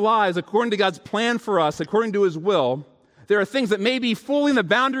 So in our lives, according to God's plan for us, according to his will, there are things that may be fully in the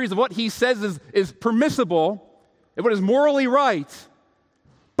boundaries of what he says is permissible and what is morally right.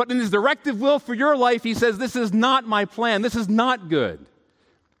 But in his directive will for your life, he says, this is not my plan. This is not good.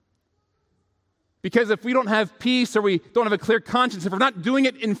 Because if we don't have peace or we don't have a clear conscience, if we're not doing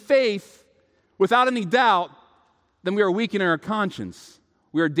it in faith without any doubt, then we are weakening our conscience.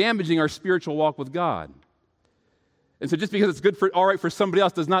 We are damaging our spiritual walk with God. And so just because it's all right for somebody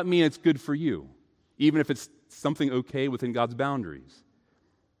else does not mean it's good for you, even if it's something okay within God's boundaries.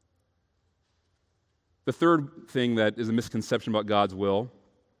 The third thing that is a misconception about God's will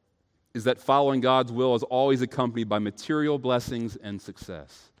is that following God's will is always accompanied by material blessings and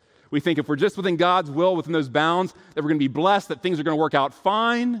success. We think if we're just within God's will, within those bounds, that we're going to be blessed, that things are going to work out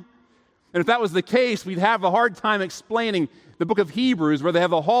fine. And if that was the case, we'd have a hard time explaining the book of Hebrews, where they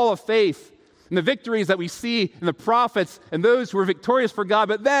have the hall of faith and the victories that we see in the prophets and those who are victorious for God.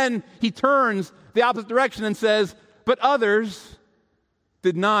 But then he turns the opposite direction and says, but others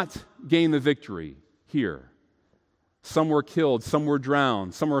did not gain the victory here. Some were killed, some were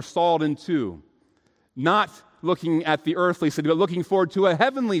drowned, some were sawed in two, not looking at the earthly city, but looking forward to a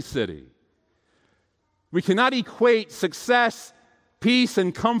heavenly city. We cannot equate success, peace,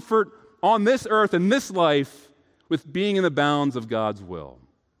 and comfort on this earth and this life with being in the bounds of God's will.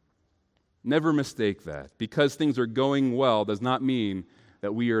 Never mistake that. Because things are going well does not mean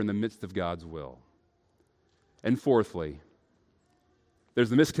that we are in the midst of God's will. And fourthly, there's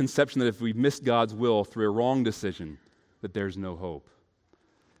the misconception that if we miss God's will through a wrong decision, that there's no hope.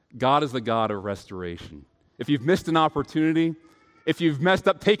 God is the God of restoration. If you've missed an opportunity, if you've messed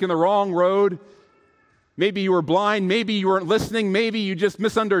up taking the wrong road, maybe you were blind, maybe you weren't listening, maybe you just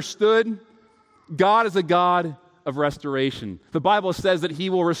misunderstood, God is a God of restoration. The Bible says that He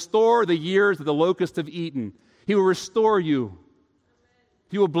will restore the years that the locusts have eaten. He will restore you.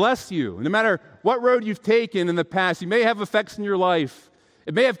 He will bless you. No matter what road you've taken in the past, you may have effects in your life.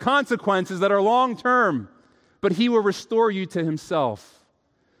 It may have consequences that are long-term, but He will restore you to Himself.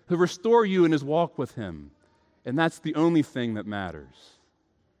 He'll restore you in His walk with Him. And that's the only thing that matters.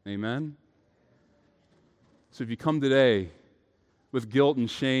 Amen? So if you come today with guilt and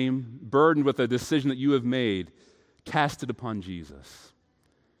shame, burdened with a decision that you have made, cast it upon Jesus.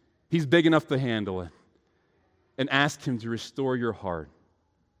 He's big enough to handle it. And ask Him to restore your heart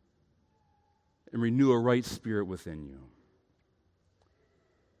and renew a right spirit within you.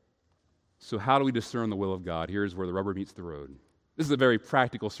 So how do we discern the will of God? Here's where the rubber meets the road. This is a very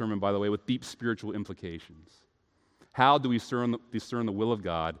practical sermon, by the way, with deep spiritual implications. How do we discern the will of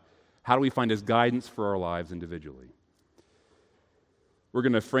God? How do we find His guidance for our lives individually? We're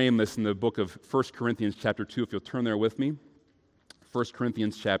going to frame this in the book of 1 Corinthians chapter 2, if you'll turn there with me. 1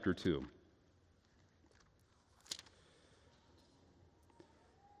 Corinthians chapter 2.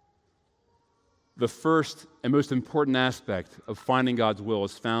 The first and most important aspect of finding God's will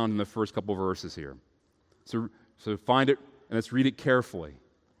is found in the first couple verses here. So find it and let's read it carefully.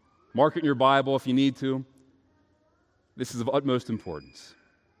 Mark it in your Bible if you need to. This is of utmost importance.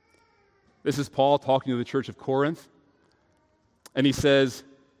 This is Paul talking to the church of Corinth. And he says,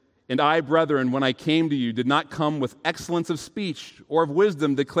 "And I, brethren, when I came to you, did not come with excellence of speech or of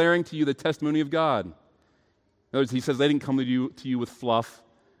wisdom, declaring to you the testimony of God." In other words, he says, they didn't come to you with fluff,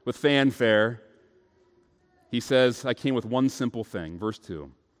 with fanfare. He says, I came with one simple thing. Verse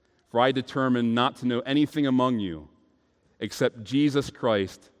 2. "For I determined not to know anything among you except Jesus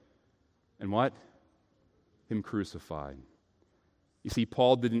Christ and what? Him crucified." You see,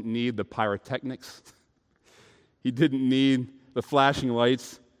 Paul didn't need the pyrotechnics. He didn't need the flashing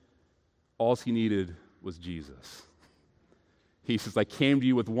lights. All he needed was Jesus. He says, I came to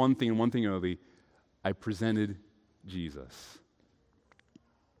you with one thing and one thing only. I presented Jesus.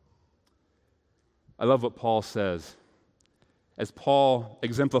 I love what Paul says. As Paul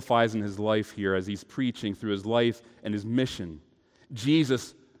exemplifies in his life here, as he's preaching through his life and his mission,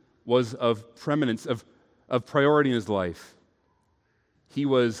 Jesus was of preeminence, of priority in his life. He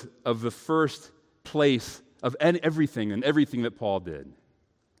was of the first place of everything that Paul did.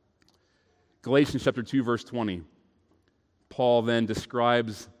 Galatians chapter 2, verse 20. Paul then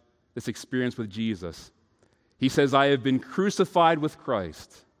describes this experience with Jesus. He says, I have been crucified with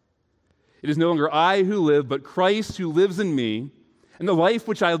Christ. It is no longer I who live, but Christ who lives in me. And the life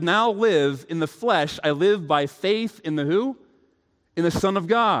which I now live in the flesh, I live by faith in the who? In the Son of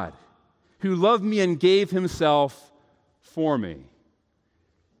God, who loved me and gave himself for me.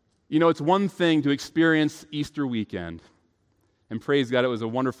 You know, it's one thing to experience Easter weekend, and praise God, it was a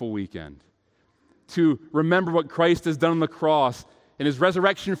wonderful weekend. To remember what Christ has done on the cross and his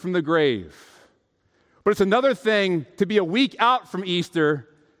resurrection from the grave. But it's another thing to be a week out from Easter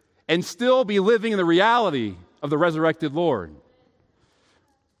and still be living in the reality of the resurrected Lord.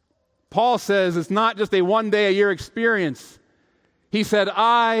 Paul says it's not just a one-day-a-year experience. He said,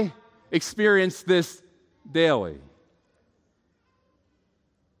 I experience this daily.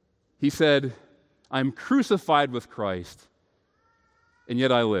 He said, I'm crucified with Christ, and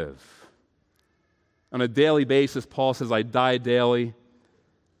yet I live. On a daily basis, Paul says, I die daily.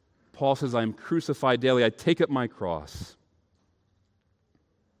 Paul says, I'm crucified daily. I take up my cross.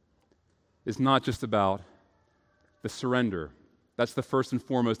 It's not just about the surrender. That's the first and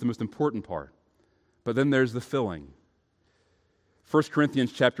foremost, the most important part. But then there's the filling. 1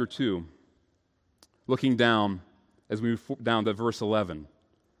 Corinthians chapter 2, looking down as we move down to verse 11.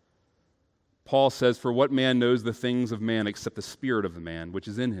 Paul says, for what man knows the things of man except the spirit of the man which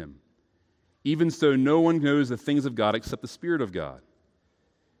is in him? Even so, no one knows the things of God except the Spirit of God.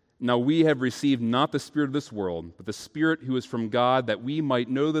 Now we have received not the spirit of this world, but the Spirit who is from God, that we might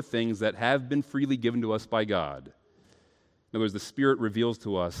know the things that have been freely given to us by God. In other words, the Spirit reveals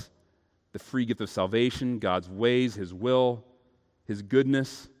to us the free gift of salvation, God's ways, His will, His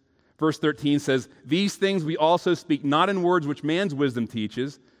goodness. Verse 13 says, these things we also speak not in words which man's wisdom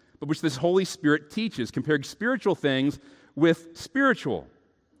teaches, but which this Holy Spirit teaches, comparing spiritual things with spiritual.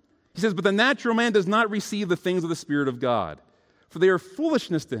 He says, but the natural man does not receive the things of the Spirit of God, for they are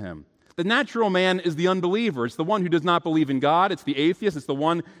foolishness to him. The natural man is the unbeliever. It's the one who does not believe in God. It's the atheist. It's the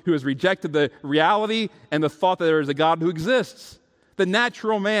one who has rejected the reality and the thought that there is a God who exists. The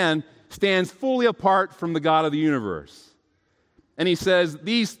natural man stands fully apart from the God of the universe. And he says,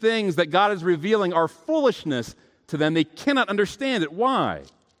 these things that God is revealing are foolishness to them. They cannot understand it. Why?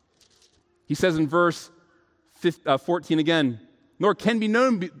 He says in verse 14 again, nor can he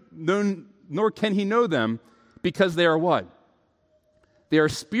know them, because they are what? They are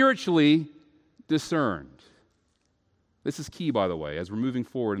spiritually discerned. This is key, by the way, as we're moving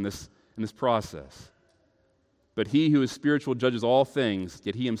forward in this process. But he who is spiritual judges all things,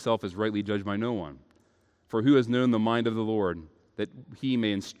 yet he himself is rightly judged by no one. For who has known the mind of the Lord, that he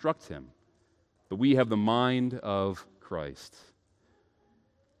may instruct him? But we have the mind of Christ.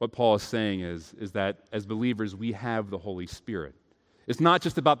 What Paul is saying is that as believers, we have the Holy Spirit. It's not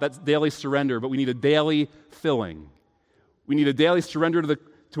just about that daily surrender, but we need a daily filling. We need a daily surrender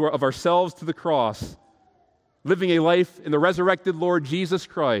of ourselves to the cross, living a life in the resurrected Lord Jesus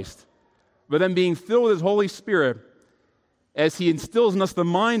Christ, but then being filled with His Holy Spirit as He instills in us the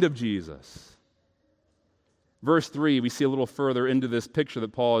mind of Jesus. Verse 3, we see a little further into this picture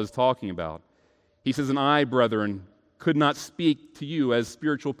that Paul is talking about. He says, and I, brethren, could not speak to you as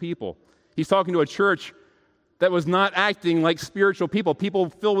spiritual people. He's talking to a church that was not acting like spiritual people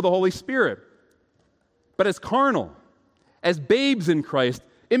filled with the Holy Spirit, but as carnal, as babes in Christ,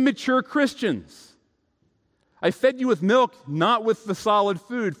 immature Christians. I fed you with milk, not with the solid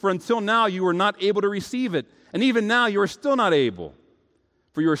food, for until now you were not able to receive it, and even now you are still not able,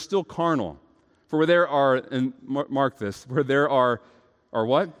 for you are still carnal. For where there are, and mark this, where there are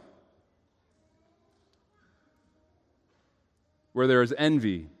what? Where there is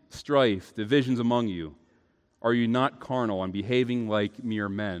envy, strife, divisions among you, are you not carnal and behaving like mere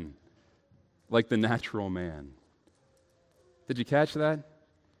men, like the natural man? Did you catch that?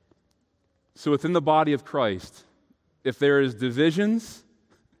 So within the body of Christ, if there is divisions,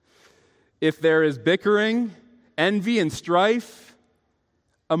 if there is bickering, envy, and strife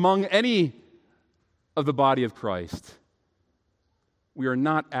among any of the body of Christ, we are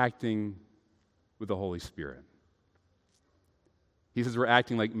not acting with the Holy Spirit. He says we're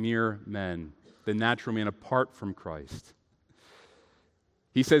acting like mere men, the natural man apart from Christ.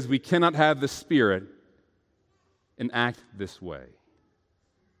 He says we cannot have the Spirit and act this way.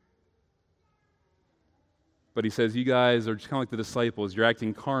 But he says, you guys are just kind of like the disciples. You're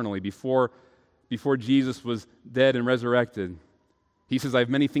acting carnally. Before Jesus was dead and resurrected, he says, I have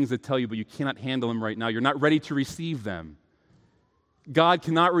many things to tell you, but you cannot handle them right now. You're not ready to receive them. God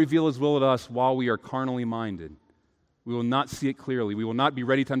cannot reveal His will to us while we are carnally minded. We will not see it clearly. We will not be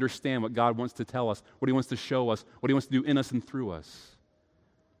ready to understand what God wants to tell us, what He wants to show us, what He wants to do in us and through us.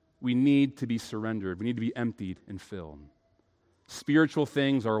 We need to be surrendered. We need to be emptied and filled. Spiritual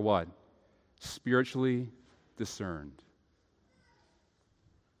things are what? Spiritually discerned.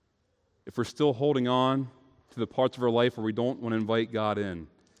 If we're still holding on to the parts of our life where we don't want to invite God in,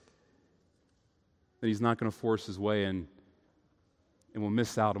 then He's not going to force His way in, and we'll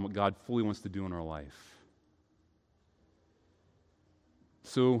miss out on what God fully wants to do in our life.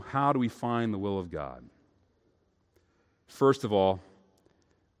 So how do we find the will of God? First of all,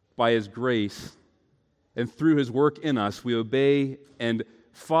 by His grace and through His work in us, we obey and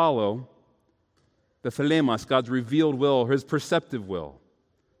follow the thelemos, God's revealed will, His perceptive will,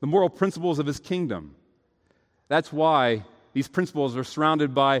 the moral principles of His kingdom. That's why these principles are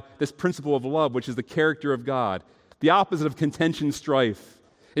surrounded by this principle of love, which is the character of God, the opposite of contention and strife.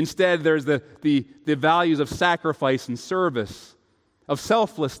 Instead, there's the values of sacrifice and service, of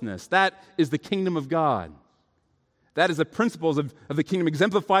selflessness. That is the kingdom of God. That is the principles of the kingdom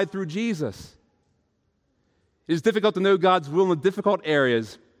exemplified through Jesus. It is difficult to know God's will in the difficult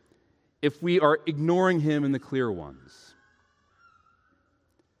areas if we are ignoring Him in the clear ones.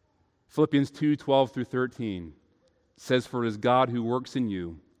 Philippians 2:12 through 13 says, "For it is God who works in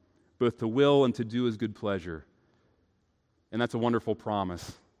you, both to will and to do His good pleasure." And that's a wonderful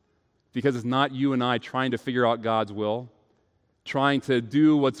promise, because it's not you and I trying to figure out God's will, trying to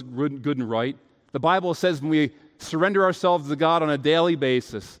do what's good and right. The Bible says when we surrender ourselves to God on a daily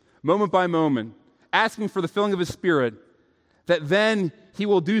basis, moment by moment, asking for the filling of His Spirit, that then He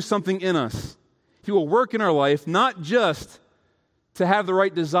will do something in us. He will work in our life, not just to have the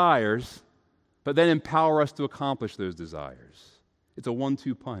right desires, but then empower us to accomplish those desires. It's a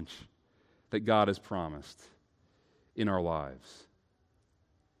 1-2 punch that God has promised in our lives.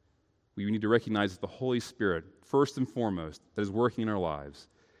 We need to recognize it's the Holy Spirit, first and foremost, that is working in our lives.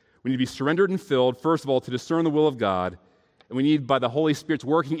 We need to be surrendered and filled, first of all, to discern the will of God, and we need, by the Holy Spirit's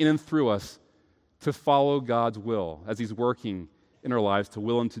working in and through us, to follow God's will as He's working in our lives to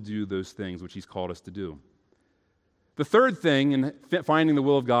will and to do those things which He's called us to do. The third thing in finding the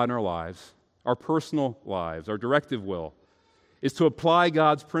will of God in our lives, our personal lives, our directive will, is to apply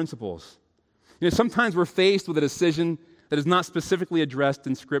God's principles. Sometimes we're faced with a decision that is not specifically addressed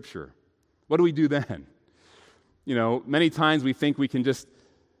in Scripture. What do we do then? Many times we think we can just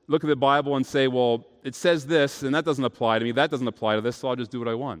look at the Bible and say, well, it says this, and that doesn't apply to me, that doesn't apply to this, so I'll just do what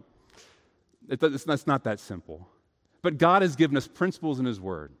I want. It's not that simple. But God has given us principles in His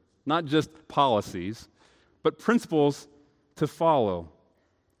Word, not just policies, but principles to follow.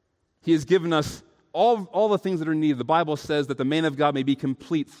 He has given us all the things that are needed. The Bible says that the man of God may be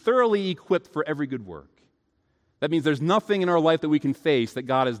complete, thoroughly equipped for every good work. That means there's nothing in our life that we can face that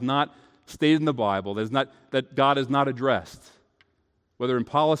God has not stated in the Bible, that God has not addressed, whether in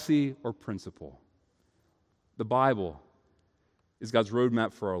policy or principle. The Bible is God's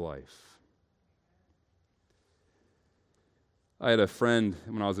roadmap for our life. I had a friend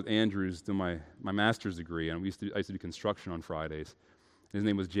when I was at Andrews doing my master's degree, and I used to do construction on Fridays. His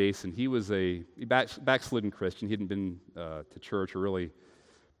name was Jason. He was a backslidden Christian. He hadn't been to church or really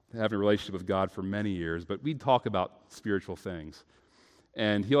having a relationship with God for many years, but we'd talk about spiritual things.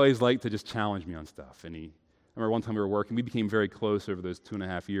 And he always liked to just challenge me on stuff. And I remember one time we were working, we became very close over those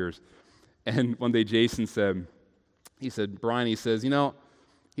 2.5 years. And one day Jason said, Brian, he says,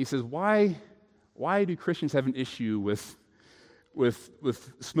 why do Christians have an issue with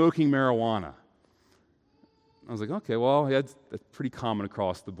smoking marijuana? I was like, okay, well, that's pretty common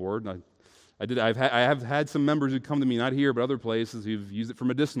across the board. I have had some members who come to me, not here, but other places, who've used it for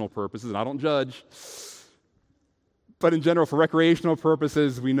medicinal purposes, and I don't judge. But in general, for recreational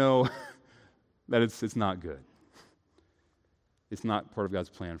purposes, we know that it's not good. It's not part of God's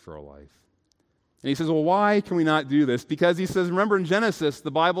plan for our life. And he says, well, why can we not do this? Because he says, remember in Genesis, the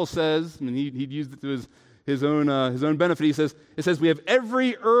Bible says, and he'd used it to his own benefit, it says we have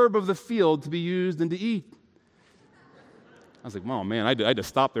every herb of the field to be used and to eat. I was like, oh man, I had to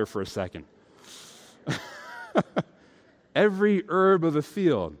stop there for a second. Every herb of the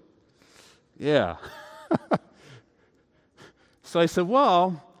field. Yeah. So I said,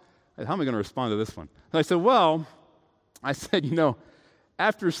 well, how am I going to respond to this one? And I said,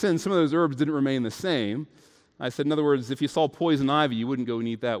 after sin, some of those herbs didn't remain the same. I said, in other words, if you saw poison ivy, you wouldn't go and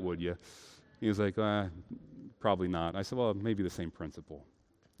eat that, would you? He was like, probably not. I said, well, maybe the same principle.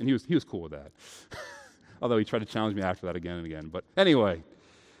 And he was cool with that. Although he tried to challenge me after that again and again. But anyway,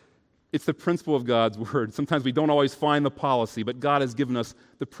 it's the principle of God's Word. Sometimes we don't always find the policy, but God has given us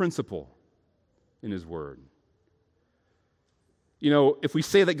the principle in His Word. If we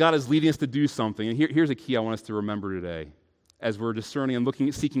say that God is leading us to do something, and here's a key I want us to remember today as we're discerning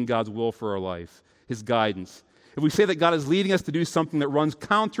and seeking God's will for our life, His guidance. If we say that God is leading us to do something that runs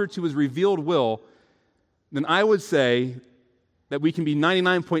counter to His revealed will, then I would say that we can be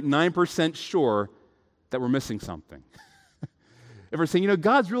 99.9% sure that we're missing something. If we're saying,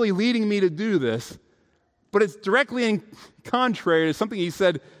 God's really leading me to do this, but it's directly in contrary to something He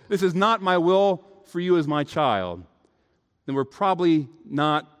said, this is not my will for you as my child, then we're probably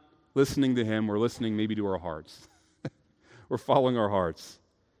not listening to Him. We're listening maybe to our hearts. We're following our hearts.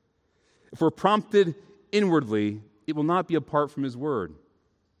 If we're prompted inwardly, it will not be apart from His Word,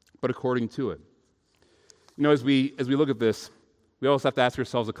 but according to it. As we look at this, we also have to ask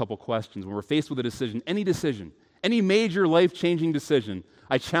ourselves a couple questions. When we're faced with a decision, any major life-changing decision,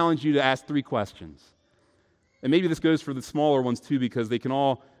 I challenge you to ask 3 questions. And maybe this goes for the smaller ones too, because they can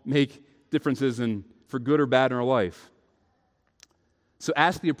all make differences for good or bad in our life. So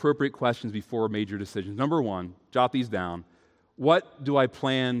ask the appropriate questions before major decisions. Number 1, jot these down. what do I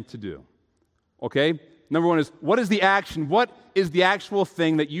plan to do? Okay? Number one is, what is the action? What is the actual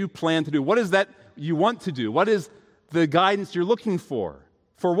thing that you plan to do? What is that you want to do? What is the guidance you're looking for?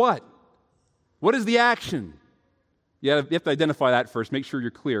 For what? What is the action? You have to identify that first. Make sure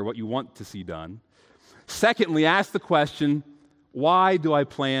you're clear what you want to see done. Secondly, ask the question, why do I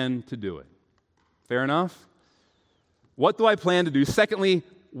plan to do it? Fair enough? What do I plan to do? Secondly,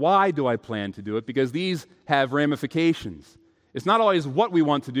 why do I plan to do it? Because these have ramifications. It's not always what we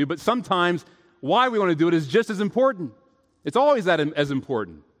want to do, but sometimes why we want to do it is just as important. It's always as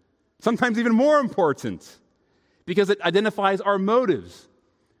important. Sometimes even more important, because it identifies our motives.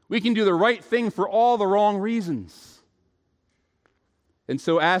 We can do the right thing for all the wrong reasons. And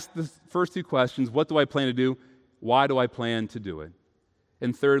so ask the first two questions, what do I plan to do? Why do I plan to do it?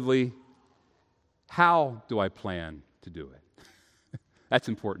 And thirdly, how do I plan to do it? That's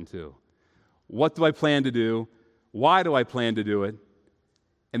important too. What do I plan to do? Why do I plan to do it?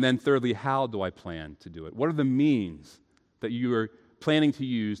 And then thirdly, how do I plan to do it? What are the means that you are planning to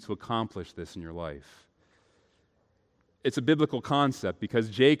use to accomplish this in your life? It's a biblical concept because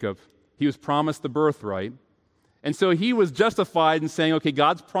Jacob, he was promised the birthright. And so he was justified in saying, okay,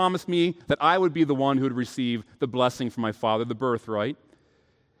 God's promised me that I would be the one who would receive the blessing from my father, the birthright.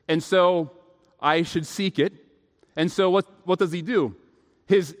 And so I should seek it. And so what does he do?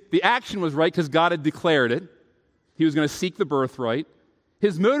 The action was right because God had declared it. He was going to seek the birthright.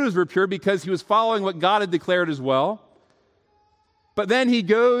 His motives were pure because he was following what God had declared as well. But then he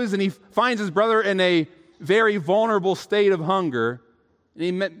goes and he finds his brother in a very vulnerable state of hunger, and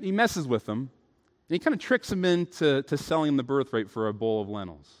he messes with him, and he kind of tricks him into selling him the birthright for a bowl of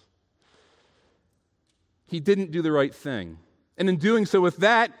lentils. He didn't do the right thing. And in doing so with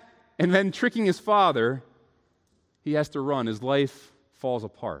that, and then tricking his father, he has to run. His life falls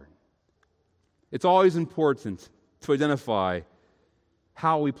apart. It's always important to identify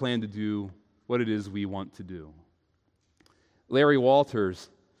how we plan to do what it is we want to do. Larry Walters,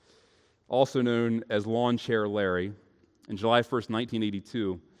 also known as Lawn Chair Larry, on July 1st,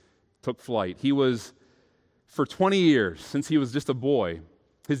 1982, took flight. He was, for 20 years, since he was just a boy,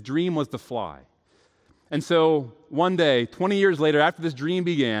 his dream was to fly. And so one day, 20 years later, after this dream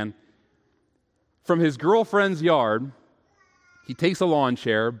began, from his girlfriend's yard, he takes a lawn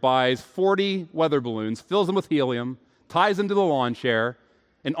chair, buys 40 weather balloons, fills them with helium, ties them to the lawn chair,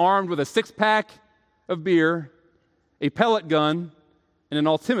 and armed with a 6-pack of beer, a pellet gun, and an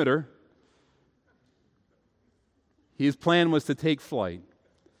altimeter, his plan was to take flight.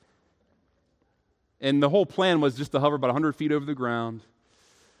 And the whole plan was just to hover about 100 feet over the ground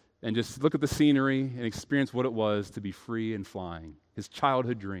and just look at the scenery and experience what it was to be free and flying, his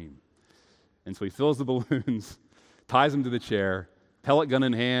childhood dream. And so he fills the balloons, ties them to the chair, pellet gun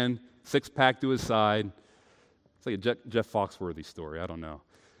in hand, 6-pack to his side. It's like a Jeff Foxworthy story, I don't know.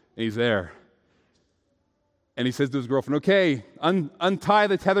 And he's there. And he says to his girlfriend, okay, untie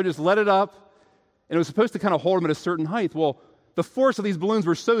the tether, just let it up. And it was supposed to kind of hold him at a certain height. Well, the force of these balloons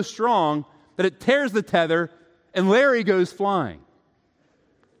were so strong that it tears the tether, and Larry goes flying.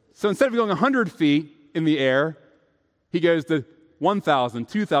 So instead of going 100 feet in the air, he goes to 1,000,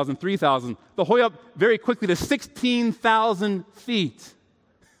 2,000, 3,000, the whole way up very quickly to 16,000 feet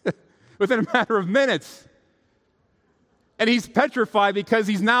within a matter of minutes. And he's petrified because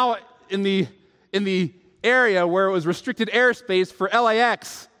he's now in the area where it was restricted airspace for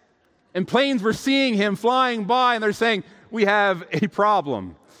LAX. And planes were seeing him flying by, and they're saying, we have a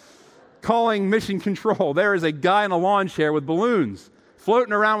problem. Calling mission control. There is a guy in a lawn chair with balloons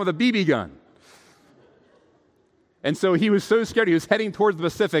floating around with a BB gun. And so he was so scared, he was heading towards the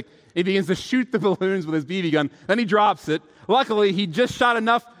Pacific. He begins to shoot the balloons with his BB gun. Then he drops it. Luckily, he just shot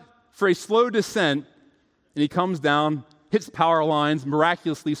enough for a slow descent, and he comes down, hits power lines,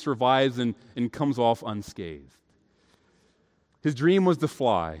 miraculously survives, and comes off unscathed. His dream was to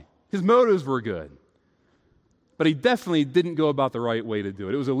fly. His motives were good. But he definitely didn't go about the right way to do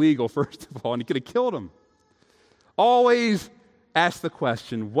it. It was illegal, first of all, and he could have killed him. Always ask the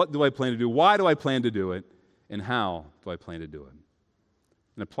question, what do I plan to do? Why do I plan to do it? And how do I plan to do it?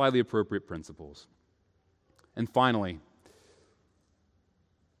 And apply the appropriate principles. And finally,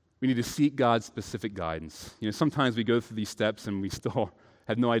 we need to seek God's specific guidance. Sometimes we go through these steps and we still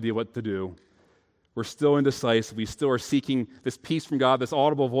have no idea what to do. We're still indecisive. We still are seeking this peace from God, this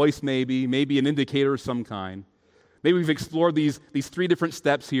audible voice maybe an indicator of some kind. Maybe we've explored these 3 different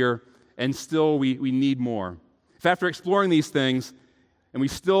steps here, and still we need more. If after exploring these things, and we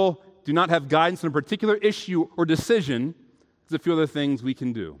still do not have guidance on a particular issue or decision, there's a few other things we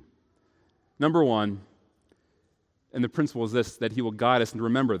can do. Number 1, and the principle is this, that he will guide us, and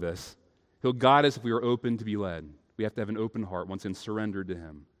remember this, he'll guide us if we are open to be led. We have to have an open heart once in surrendered to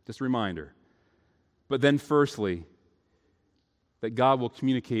Him. Just a reminder. But then firstly, that God will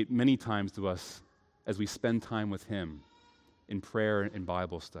communicate many times to us as we spend time with Him in prayer and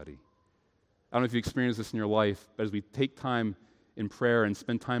Bible study. I don't know if you experienced this in your life, but as we take time in prayer and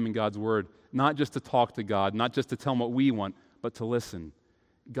spend time in God's Word, not just to talk to God, not just to tell Him what we want, but to listen,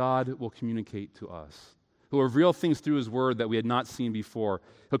 God will communicate to us. He'll reveal things through His Word that we had not seen before.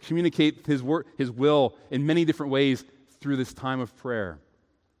 He'll communicate His will in many different ways through this time of prayer,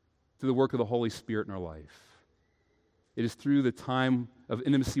 through the work of the Holy Spirit in our life. It is through the time of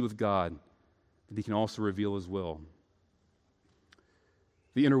intimacy with God that He can also reveal His will.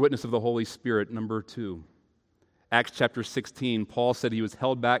 The inner witness of the Holy Spirit, number 2. Acts chapter 16, Paul said he was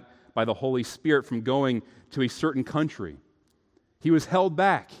held back by the Holy Spirit from going to a certain country. He was held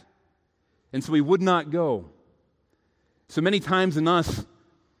back, and so he would not go. So many times in us,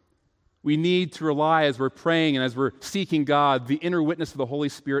 we need to rely as we're praying and as we're seeking God, the inner witness of the Holy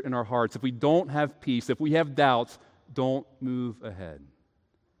Spirit in our hearts. If we don't have peace, if we have doubts, don't move ahead.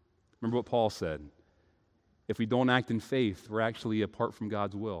 Remember what Paul said. If we don't act in faith, we're actually apart from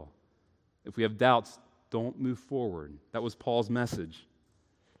God's will. If we have doubts, don't move forward. That was Paul's message.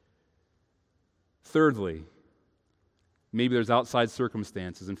 Thirdly, maybe there's outside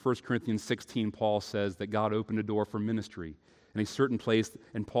circumstances. In 1 Corinthians 16, Paul says that God opened a door for ministry in a certain place,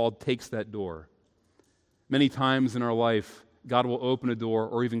 and Paul takes that door. Many times in our life, God will open a door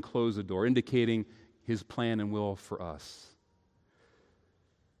or even close a door, indicating His plan and will for us.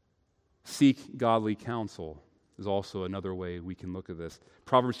 Seek godly counsel is also another way we can look at this.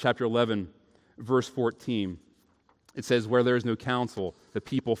 Proverbs chapter 11, verse 14, it says, where there is no counsel, the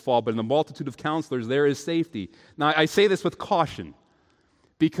people fall, but in the multitude of counselors there is safety. Now, I say this with caution,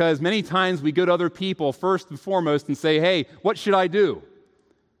 because many times we go to other people first and foremost and say, hey, what should I do?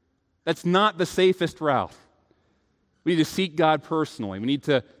 That's not the safest route. We need to seek God personally. We need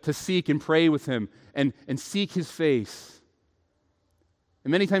to seek and pray with Him and seek His face.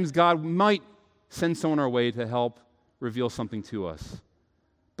 And many times God might send someone our way to help reveal something to us.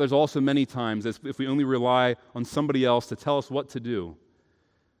 There's also many times, if we only rely on somebody else to tell us what to do,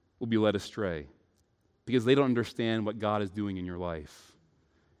 we'll be led astray because they don't understand what God is doing in your life.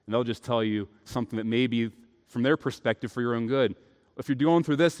 And they'll just tell you something that may be, from their perspective, for your own good. If you're going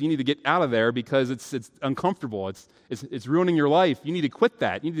through this, you need to get out of there because it's uncomfortable. It's ruining your life. You need to quit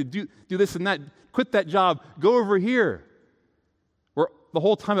that. You need to do this and that. Quit that job. Go over here. Where the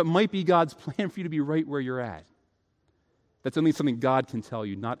whole time it might be God's plan for you to be right where you're at. That's only something God can tell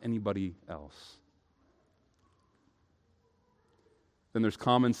you, not anybody else. Then there's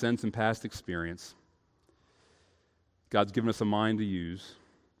common sense and past experience. God's given us a mind to use.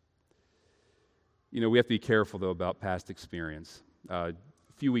 We have to be careful, though, about past experience. A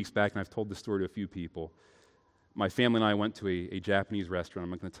few weeks back, and I've told this story to a few people, my family and I went to a Japanese restaurant. I'm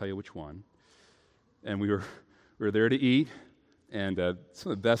not going to tell you which one. And we were there to eat, and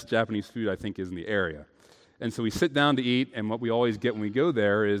some of the best Japanese food, I think, is in the area. And so we sit down to eat, and what we always get when we go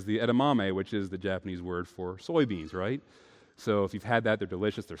there is the edamame, which is the Japanese word for soybeans, right? So if you've had that, they're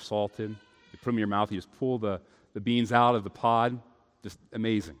delicious, they're salted. You put them in your mouth, you just pull the beans out of the pod. Just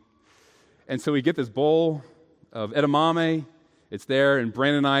amazing. And so we get this bowl of edamame. It's there, and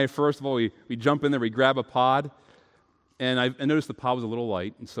Brandon and I, first of all, we jump in there, we grab a pod, and I noticed the pod was a little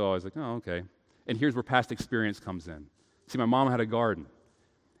light, and so I was like, oh, okay. And here's where past experience comes in. See, my mom had a garden,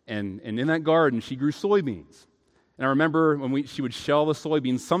 and in that garden, she grew soybeans. And I remember when she would shell the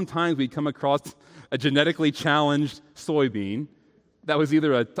soybeans, sometimes we'd come across a genetically challenged soybean that was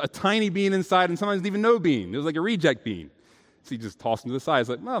either a tiny bean inside and sometimes even no bean. It was like a reject bean. So you just toss them to the side. It's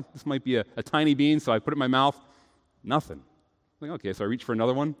like, well, this might be a tiny bean, so I put it in my mouth. Nothing. I'm like, okay, so I reach for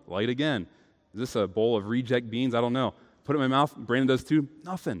another one, light again. Is this a bowl of reject beans? I don't know. Put it in my mouth. Brandon does too.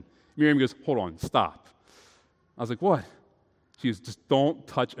 Nothing. Miriam goes, hold on, stop. I was like, what? She goes, just don't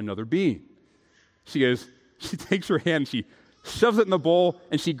touch another bean. She takes her hand, she shoves it in the bowl,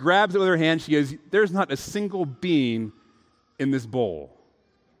 and she grabs it with her hand. She goes, there's not a single bean in this bowl.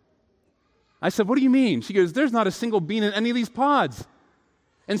 I said, what do you mean? She goes, there's not a single bean in any of these pods.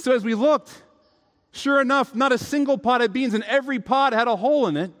 And so as we looked, sure enough, not a single pod had beans, and every pod had a hole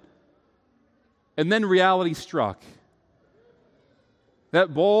in it. And then reality struck.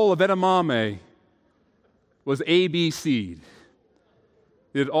 That bowl of edamame was ABC'd.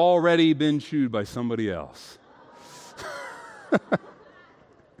 It had already been chewed by somebody else.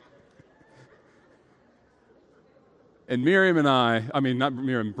 And Brandon and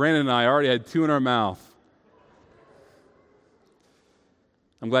I already had two in our mouth.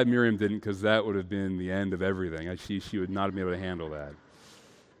 I'm glad Miriam didn't, because that would have been the end of everything. She would not have been able to handle that,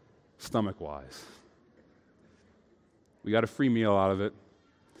 stomach-wise. We got a free meal out of it,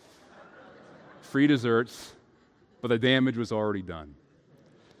 free desserts, but the damage was already done.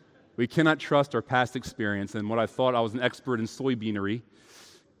 We cannot trust our past experience and what I thought I was an expert in soybeanery,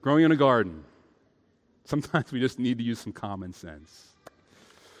 growing in a garden. Sometimes we just need to use some common sense.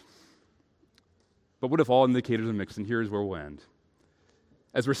 But what if all indicators are mixed? And here's where we'll end.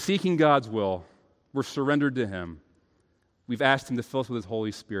 As we're seeking God's will, we're surrendered to Him. We've asked Him to fill us with His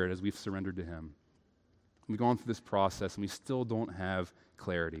Holy Spirit as we've surrendered to Him. We've gone through this process and we still don't have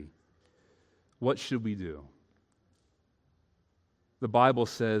clarity. What should we do? The Bible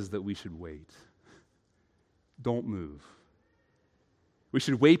says that we should wait. Don't move. We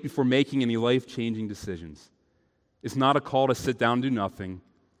should wait before making any life-changing decisions. It's not a call to sit down and do nothing,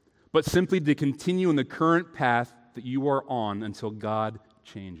 but simply to continue in the current path that you are on until God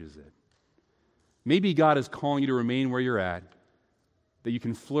changes it. Maybe God is calling you to remain where you're at, that you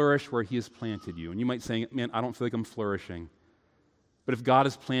can flourish where He has planted you. And you might say, man, I don't feel like I'm flourishing. But if God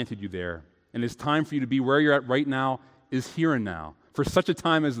has planted you there, and it's time for you to be where you're at right now, is here and now, for such a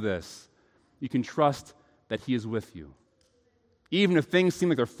time as this, you can trust that He is with you. Even if things seem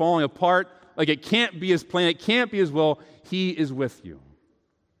like they're falling apart, like it can't be His plan, it can't be His will, He is with you.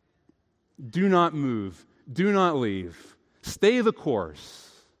 Do not move. Do not leave. Stay the course.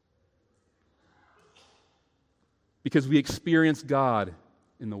 Because we experience God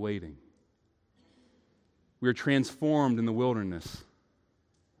in the waiting. We are transformed in the wilderness.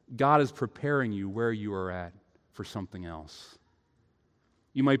 God is preparing you where you are at for something else.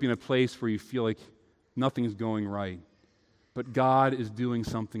 You might be in a place where you feel like nothing's going right, but God is doing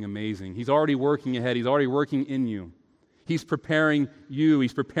something amazing. He's already working ahead. He's already working in you. He's preparing you.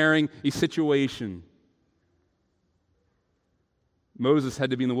 He's preparing a situation. Moses had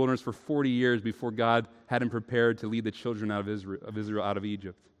to be in the wilderness for 40 years before God had him prepared to lead the children out of Israel out of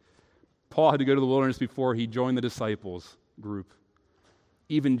Egypt. Paul had to go to the wilderness before he joined the disciples group.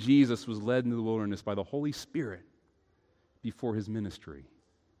 Even Jesus was led into the wilderness by the Holy Spirit before His ministry.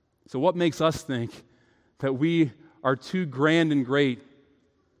 So what makes us think that we are too grand and great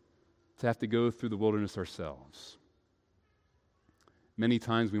to have to go through the wilderness ourselves? Many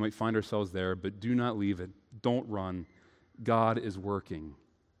times we might find ourselves there, but do not leave it. Don't run. God is working.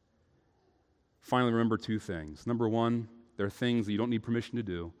 Finally, remember two things. Number one, there are things that you don't need permission to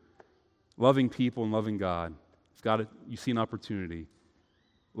do. Loving people and loving God. If you see an opportunity,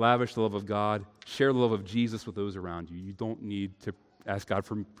 lavish the love of God, share the love of Jesus with those around you. You don't need to ask God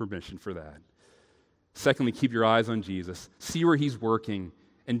for permission for that. Secondly, keep your eyes on Jesus. See where He's working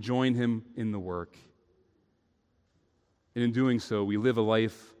and join Him in the work. And in doing so, we live a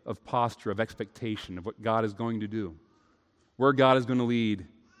life of posture, of expectation of what God is going to do, where God is going to lead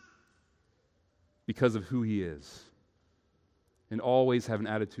because of who He is. And always have an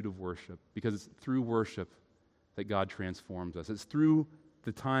attitude of worship, because it's through worship that God transforms us. It's through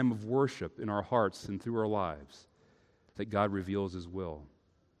the time of worship in our hearts and through our lives that God reveals His will,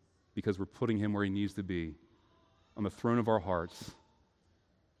 because we're putting Him where He needs to be, on the throne of our hearts,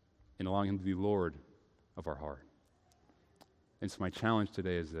 and allowing Him to be Lord of our heart. And so my challenge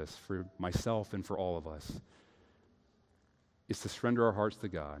today is this, for myself and for all of us, is to surrender our hearts to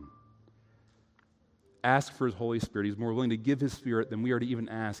God. Ask for His Holy Spirit. He's more willing to give His Spirit than we are to even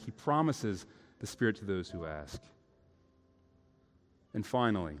ask. He promises the Spirit to those who ask. And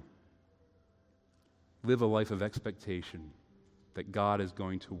finally, live a life of expectation that God is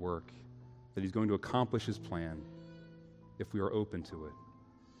going to work, that He's going to accomplish His plan if we are open to it.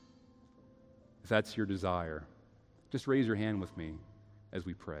 If that's your desire, just raise your hand with me as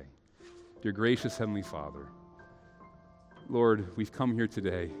we pray. Dear gracious Heavenly Father, Lord, we've come here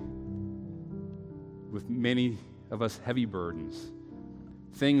today with many of us heavy burdens,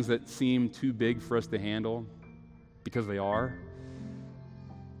 things that seem too big for us to handle because they are.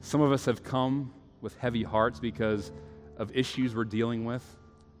 Some of us have come with heavy hearts because of issues we're dealing with,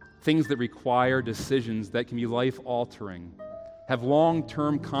 things that require decisions that can be life-altering, have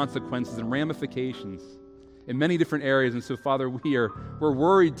long-term consequences and ramifications in many different areas. And so, Father, we're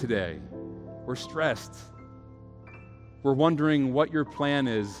worried today. We're stressed. We're wondering what your plan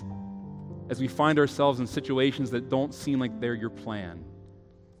is as we find ourselves in situations that don't seem like they're your plan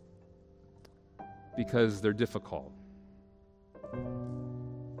because they're difficult.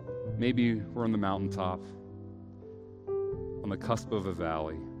 Maybe we're on the mountaintop, on the cusp of a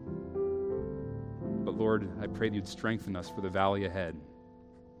valley. But Lord, I pray that you'd strengthen us for the valley ahead.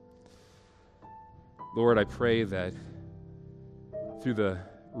 Lord, I pray that through the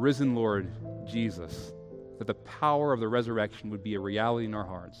risen Lord Jesus, that the power of the resurrection would be a reality in our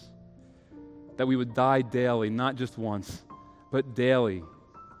hearts. That we would die daily, not just once, but daily.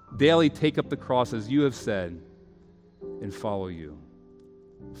 Daily take up the cross, as you have said, and follow you,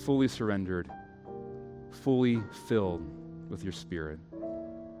 fully surrendered, fully filled with your Spirit,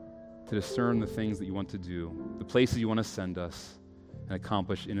 to discern the things that you want to do, the places you want to send us, and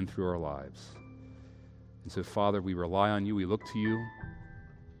accomplish in and through our lives. And so, Father, we rely on you, we look to you,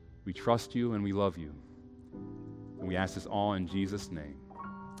 we trust you, and we love you. And we ask this all in Jesus' name.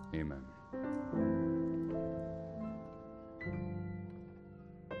 Amen.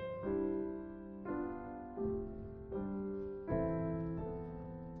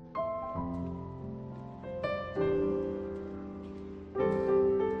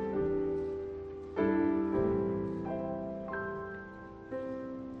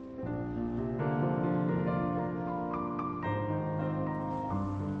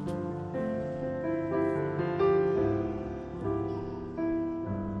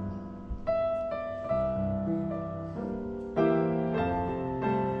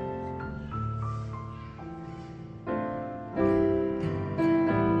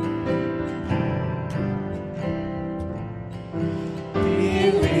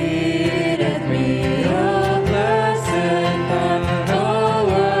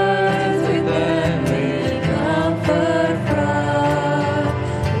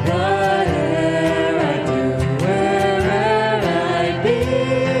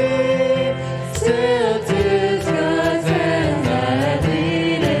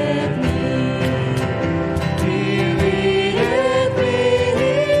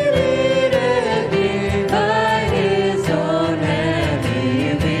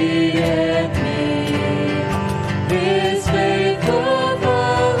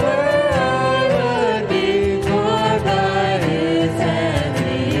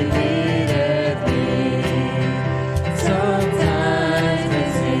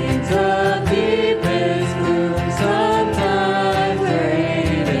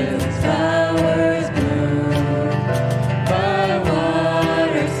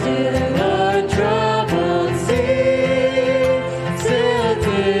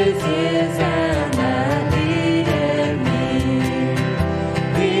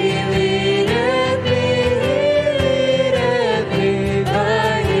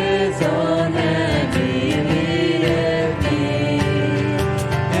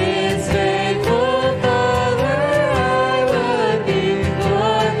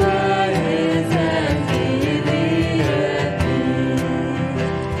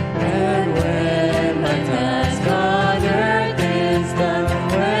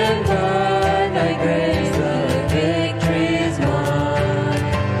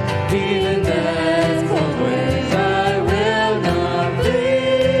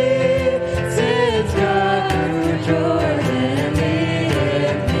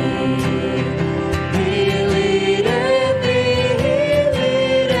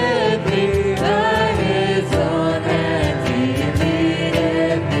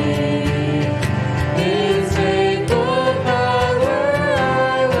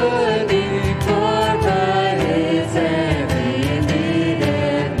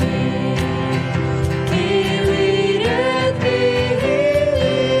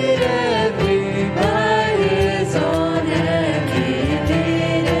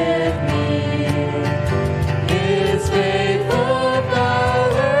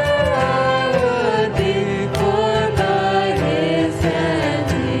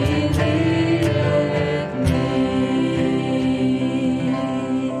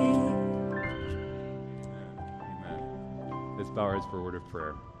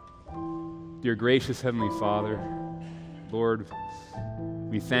 Dear gracious Heavenly Father, Lord,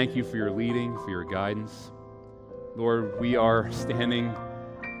 we thank you for your leading, for your guidance. Lord, we are standing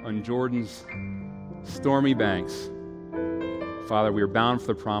on Jordan's stormy banks. Father, we are bound for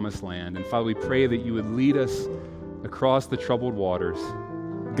the promised land. And Father, we pray that you would lead us across the troubled waters,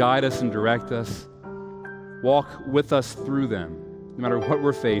 guide us and direct us, walk with us through them. No matter what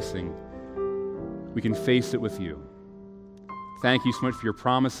we're facing, we can face it with you. Thank you so much for your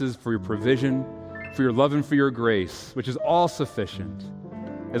promises, for your provision, for your love and for your grace, which is all sufficient.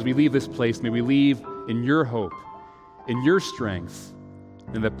 As we leave this place, may we leave in your hope, in your strength,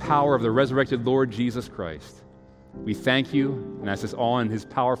 in the power of the resurrected Lord Jesus Christ. We thank you and ask this all in his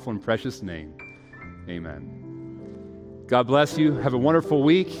powerful and precious name. Amen. God bless you. Have a wonderful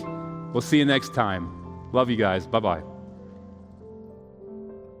week. We'll see you next time. Love you guys. Bye-bye.